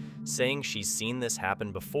worried, saying she's seen this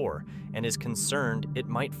happen before and is concerned it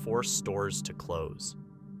might force stores to close.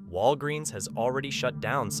 Walgreens has already shut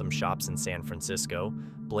down some shops in San Francisco,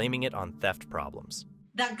 blaming it on theft problems.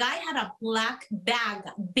 The guy had a black bag,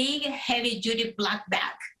 big, heavy-duty black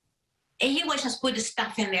bag. And he was just putting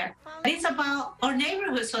stuff in there. It's about our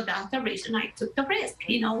neighborhood, so that's the reason I took the risk.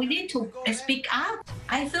 You know, we need to speak up.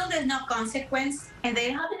 I feel there's no consequence, and they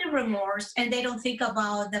don't have any remorse, and they don't think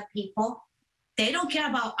about the people. They don't care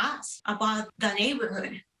about us, about the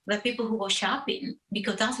neighborhood, the people who go shopping,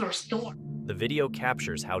 because that's our store. The video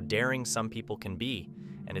captures how daring some people can be,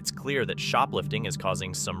 and it's clear that shoplifting is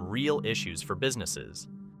causing some real issues for businesses.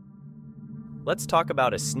 Let's talk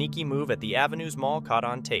about a sneaky move at the Avenues Mall caught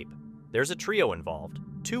on tape. There's a trio involved,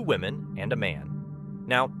 2 women and a man.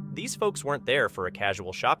 Now, these folks weren't there for a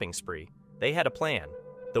casual shopping spree. They had a plan.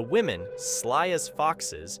 The women, sly as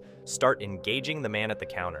foxes, start engaging the man at the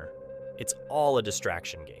counter. It's all a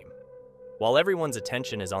distraction game. While everyone's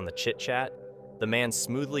attention is on the chit-chat, the man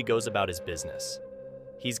smoothly goes about his business.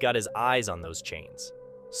 He's got his eyes on those chains.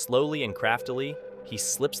 Slowly and craftily, he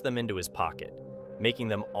slips them into his pocket, making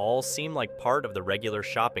them all seem like part of the regular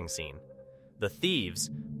shopping scene. The thieves,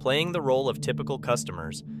 playing the role of typical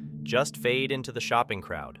customers, just fade into the shopping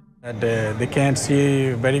crowd. They can't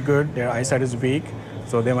see very good, their eyesight is weak,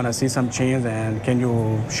 so they want to see some change, and can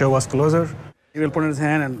you show us closer? He will put in his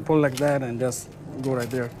hand and pull like that and just go right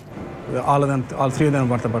there. All 3 of them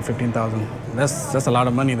worth about $15,000. That's a lot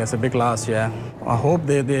of money, that's a big loss, yeah. I hope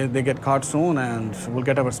they get caught soon and we'll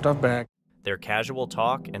get our stuff back. Their casual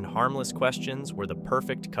talk and harmless questions were the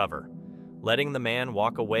perfect cover, letting the man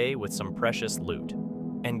walk away with some precious loot.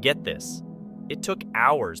 And get this, it took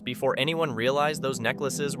hours before anyone realized those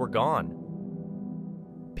necklaces were gone.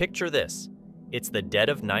 Picture this, it's the dead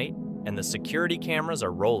of night and the security cameras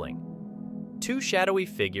are rolling. 2 shadowy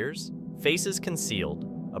figures, faces concealed,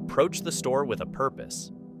 approach the store with a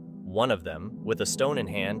purpose. One of them, with a stone in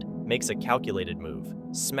hand, makes a calculated move,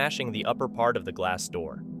 smashing the upper part of the glass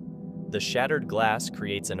door. The shattered glass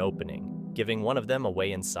creates an opening, giving one of them a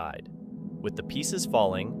way inside. With the pieces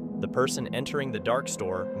falling, the person entering the dark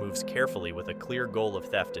store moves carefully with a clear goal of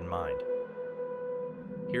theft in mind.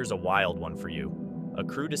 Here's a wild one for you. A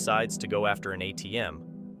crew decides to go after an ATM,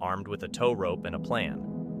 armed with a tow rope and a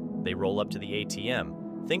plan. They roll up to the ATM,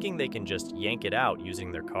 thinking they can just yank it out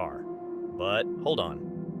using their car. But hold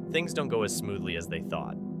on, things don't go as smoothly as they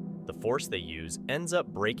thought. The force they use ends up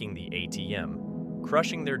breaking the ATM,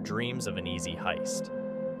 crushing their dreams of an easy heist.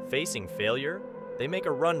 Facing failure, they make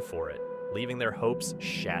a run for it, leaving their hopes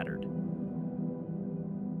shattered.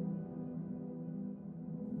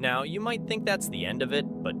 Now, you might think that's the end of it,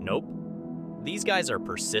 but nope. These guys are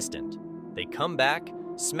persistent. They come back,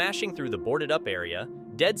 smashing through the boarded-up area,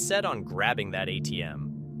 dead set on grabbing that ATM.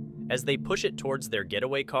 As they push it towards their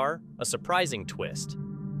getaway car, a surprising twist.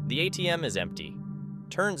 The ATM is empty.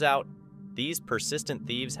 Turns out, these persistent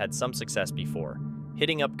thieves had some success before,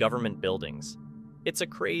 hitting up government buildings. It's a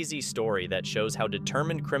crazy story that shows how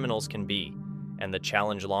determined criminals can be, and the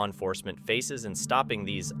challenge law enforcement faces in stopping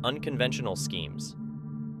these unconventional schemes.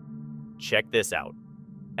 Check this out.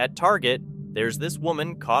 At Target, there's this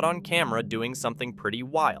woman caught on camera doing something pretty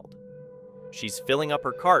wild. She's filling up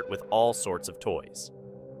her cart with all sorts of toys.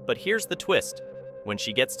 But here's the twist. When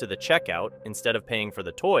she gets to the checkout, instead of paying for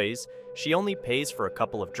the toys, she only pays for a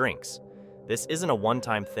couple of drinks. This isn't a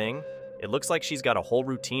one-time thing. It looks like she's got a whole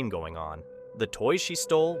routine going on. The toys she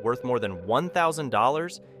stole, worth more than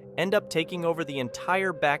 $1,000, end up taking over the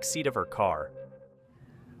entire back seat of her car.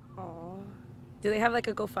 Do they have like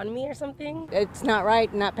a GoFundMe or something? It's not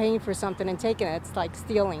right not paying for something and taking it. It's like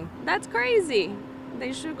stealing. That's crazy.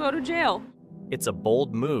 They should go to jail. It's a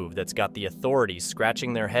bold move that's got the authorities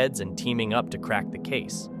scratching their heads and teaming up to crack the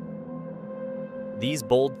case. These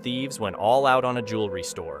bold thieves went all out on a jewelry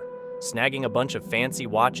store, snagging a bunch of fancy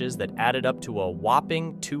watches that added up to a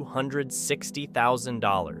whopping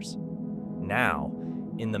 $260,000. Now,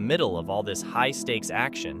 in the middle of all this high-stakes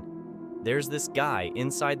action, there's this guy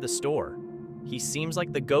inside the store. He seems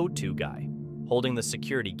like the go-to guy, holding the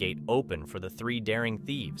security gate open for the 3 daring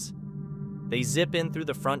thieves. They zip in through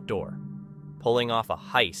the front door, pulling off a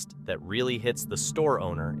heist that really hits the store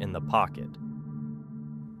owner in the pocket.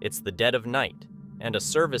 It's the dead of night, and a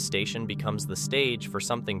service station becomes the stage for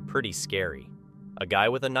something pretty scary. A guy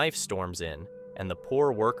with a knife storms in, and the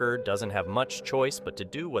poor worker doesn't have much choice but to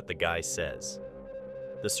do what the guy says.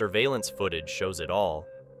 The surveillance footage shows it all.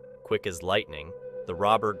 Quick as lightning, the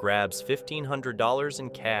robber grabs $1,500 in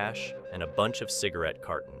cash and a bunch of cigarette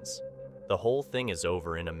cartons. The whole thing is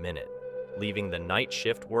over in a minute, leaving the night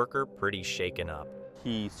shift worker pretty shaken up.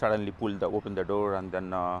 He suddenly opened the door and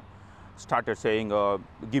then started saying,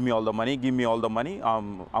 "Give me all the money, give me all the money. I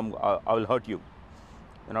will hurt you.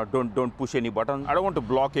 You know, don't push any button." I don't want to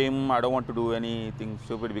block him. I don't want to do anything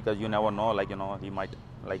stupid because you never know. Like, you know, he might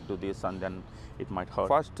like do this and then it might hurt.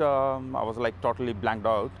 First, I was like totally blanked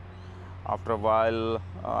out. After a while,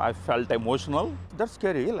 I felt emotional. That's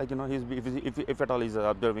scary. Like, you know, if at all he's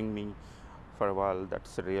observing me for a while,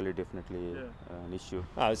 that's really definitely an issue.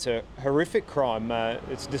 It's a horrific crime.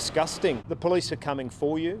 It's disgusting. The police are coming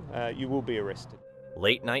for you. You will be arrested.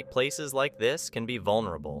 Late night places like this can be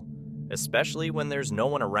vulnerable, especially when there's no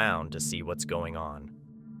one around to see what's going on.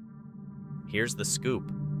 Here's the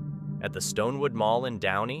scoop. At the Stonewood Mall in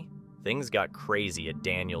Downey, things got crazy at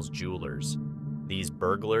Daniel's Jewelers. These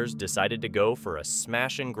burglars decided to go for a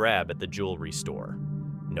smash and grab at the jewelry store.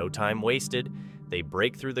 No time wasted, they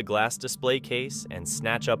break through the glass display case and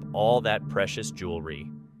snatch up all that precious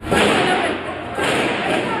jewelry.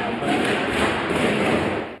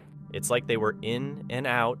 It's like they were in and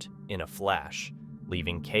out in a flash,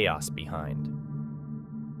 leaving chaos behind.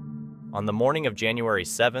 On the morning of January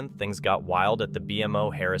 7th, things got wild at the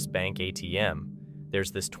BMO Harris Bank ATM.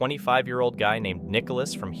 There's this 25-year-old guy named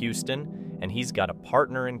Nicholas from Houston, and he's got a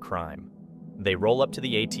partner in crime. They roll up to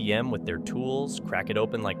the ATM with their tools, crack it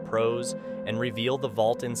open like pros, and reveal the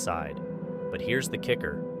vault inside. But here's the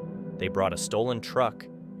kicker. They brought a stolen truck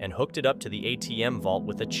and hooked it up to the ATM vault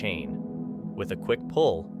with a chain. With a quick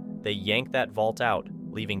pull, they yanked that vault out,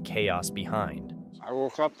 leaving chaos behind. I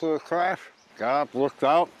woke up to a crash, got up, looked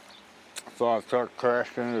out, saw a truck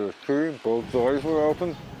crashed into a tree, both doors were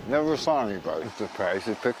open, never saw anybody. I'm surprised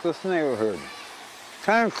they picked this neighborhood.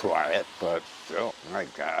 Kind of quiet, but oh my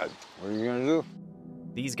God, what are you gonna do?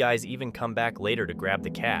 These guys even come back later to grab the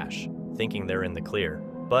cash, thinking they're in the clear.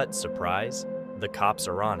 But, surprise, the cops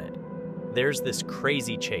are on it. There's this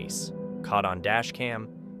crazy chase, caught on dash cam,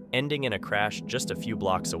 ending in a crash just a few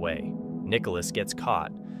blocks away. Nicholas gets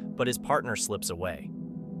caught, but his partner slips away.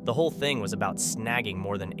 The whole thing was about snagging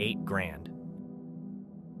more than $8 grand.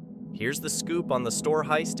 Here's the scoop on the store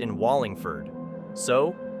heist in Wallingford.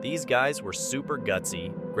 So, these guys were super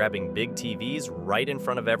gutsy, grabbing big TVs right in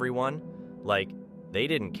front of everyone. Like, they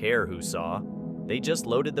didn't care who saw. They just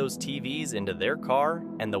loaded those TVs into their car,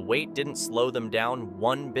 and the weight didn't slow them down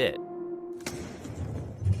one bit.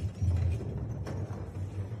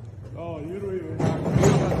 Oh, you don't even have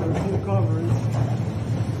full coverage.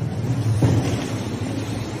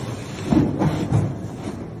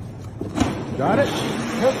 Got it?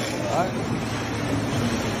 Yep. All right.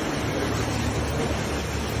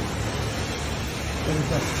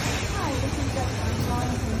 Hi, this is Jessica. I'm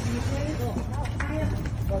calling from DJ. I have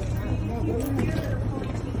TV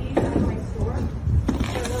at my store.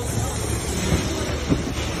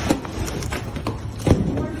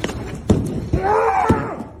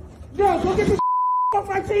 Yo, go get the off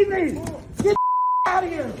my TV! Get out of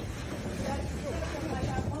here!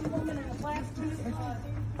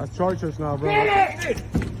 That's charges now, bro. Get it!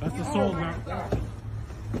 That's the soul now.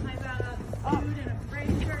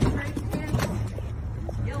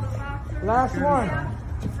 Last one.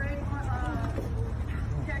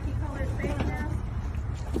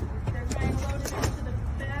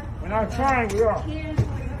 We're not trying, we are.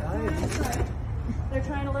 They're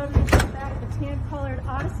trying to load it into the back of a tan-colored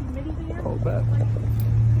Odyssey minivan. Oh, bad.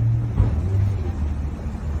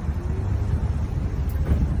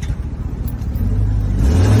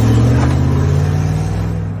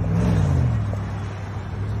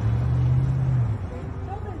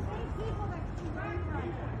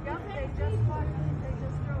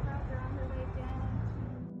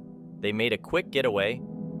 They made a quick getaway,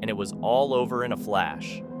 and it was all over in a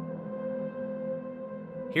flash.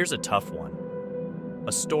 Here's a tough one.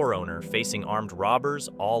 A store owner facing armed robbers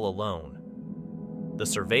all alone. The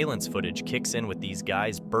surveillance footage kicks in with these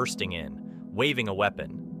guys bursting in, waving a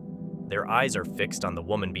weapon. Their eyes are fixed on the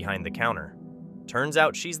woman behind the counter. Turns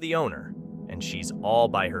out she's the owner, and she's all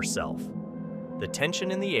by herself. The tension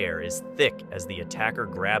in the air is thick as the attacker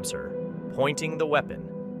grabs her, pointing the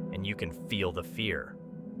weapon, and you can feel the fear.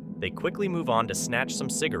 They quickly move on to snatch some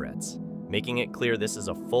cigarettes, making it clear this is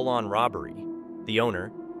a full-on robbery. The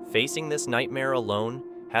owner, facing this nightmare alone,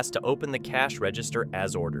 has to open the cash register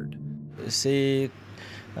as ordered. She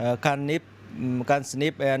can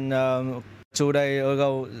snip and 2 days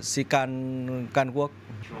ago she can work.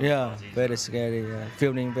 Yeah, very scary.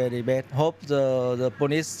 Feeling very bad. Hope the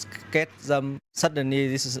police get them. Suddenly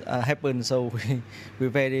this happened, so we're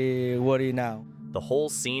very worried now. The whole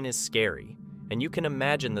scene is scary, and you can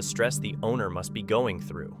imagine the stress the owner must be going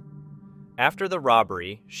through. After the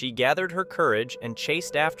robbery, she gathered her courage and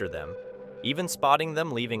chased after them, even spotting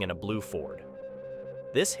them leaving in a blue Ford.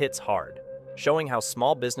 This hits hard, showing how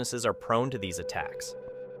small businesses are prone to these attacks.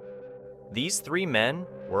 These 3 men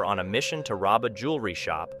were on a mission to rob a jewelry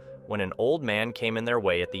shop when an old man came in their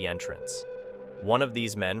way at the entrance. One of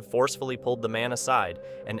these men forcefully pulled the man aside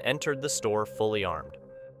and entered the store fully armed.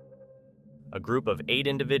 A group of 8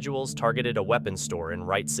 individuals targeted a weapons store in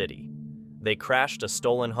Wright City. They crashed a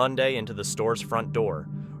stolen Hyundai into the store's front door,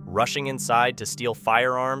 rushing inside to steal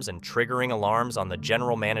firearms and triggering alarms on the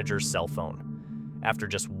general manager's cell phone. After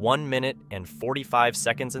just 1 minute and 45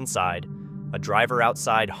 seconds inside, a driver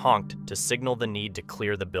outside honked to signal the need to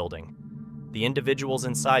clear the building. The individuals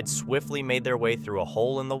inside swiftly made their way through a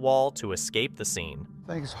hole in the wall to escape the scene.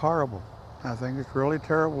 I think it's horrible. I think it's really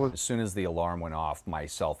terrible. As soon as the alarm went off, my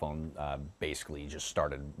cell phone basically just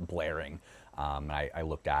started blaring. I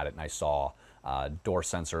looked at it and I saw door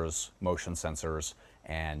sensors, motion sensors,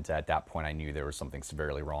 and at that point I knew there was something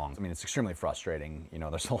severely wrong. I mean, it's extremely frustrating. You know,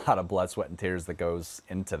 there's a lot of blood, sweat, and tears that goes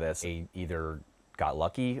into this. They either got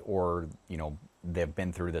lucky or, you know, they've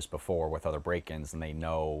been through this before with other break-ins and they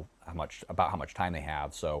know how much time they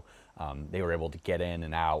have. So they were able to get in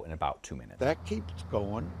and out in about 2 minutes. That keeps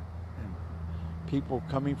going, and people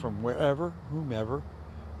coming from wherever, whomever,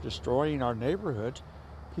 destroying our neighborhoods,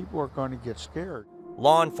 people are going to get scared.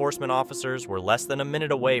 Law enforcement officers were less than a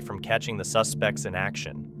minute away from catching the suspects in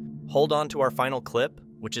action. Hold on to our final clip,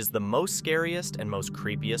 which is the most scariest and most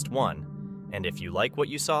creepiest one. And if you like what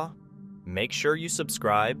you saw, make sure you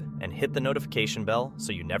subscribe and hit the notification bell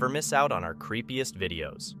so you never miss out on our creepiest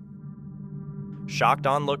videos. Shocked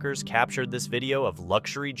onlookers captured this video of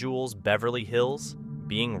Luxury Jewels Beverly Hills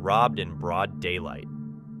being robbed in broad daylight.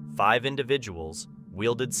 5 individuals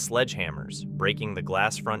wielded sledgehammers, breaking the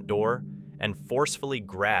glass front door, and forcefully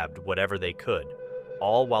grabbed whatever they could,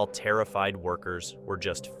 all while terrified workers were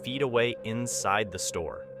just feet away inside the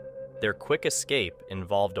store. Their quick escape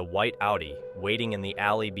involved a white Audi waiting in the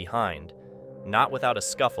alley behind, not without a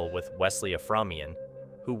scuffle with Wesley Aframian,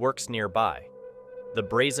 who works nearby. The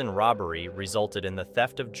brazen robbery resulted in the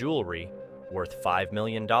theft of jewelry worth $5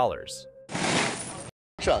 million.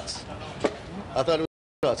 Shots. I thought it was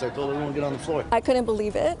shots. I told everyone to get on the floor. I couldn't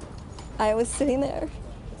believe it. I was sitting there,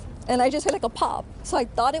 and I just heard like a pop. So I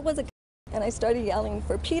thought it was a, and I started yelling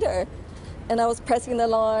for Peter. And I was pressing the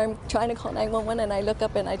alarm, trying to call 911, and I look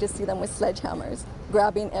up and I just see them with sledgehammers,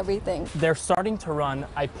 grabbing everything. They're starting to run.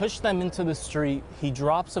 I push them into the street. He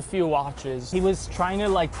drops a few watches. He was trying to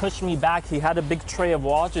like push me back. He had a big tray of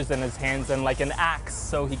watches in his hands and like an axe.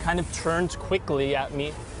 So he kind of turned quickly at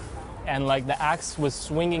me, and like the axe was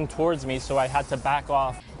swinging towards me, so I had to back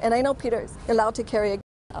off. And I know Peter's allowed to carry a gun.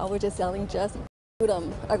 I was just yelling, just shoot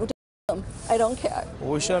him. I don't care.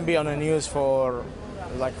 We shouldn't be on the news for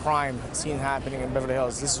like crime scene happening in Beverly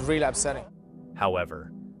Hills. This is really upsetting.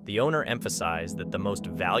 However, the owner emphasized that the most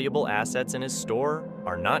valuable assets in his store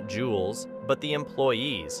are not jewels, but the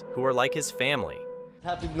employees, who are like his family.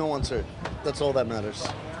 Happy no one's hurt. That's all that matters.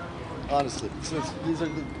 Honestly, since these are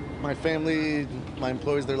my family, my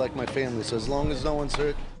employees, they're like my family. So as long as no one's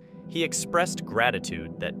hurt. He expressed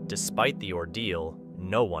gratitude that despite the ordeal,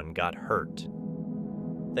 no one got hurt.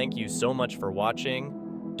 Thank you so much for watching.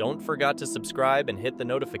 Don't forget to subscribe and hit the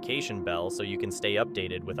notification bell so you can stay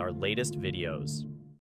updated with our latest videos.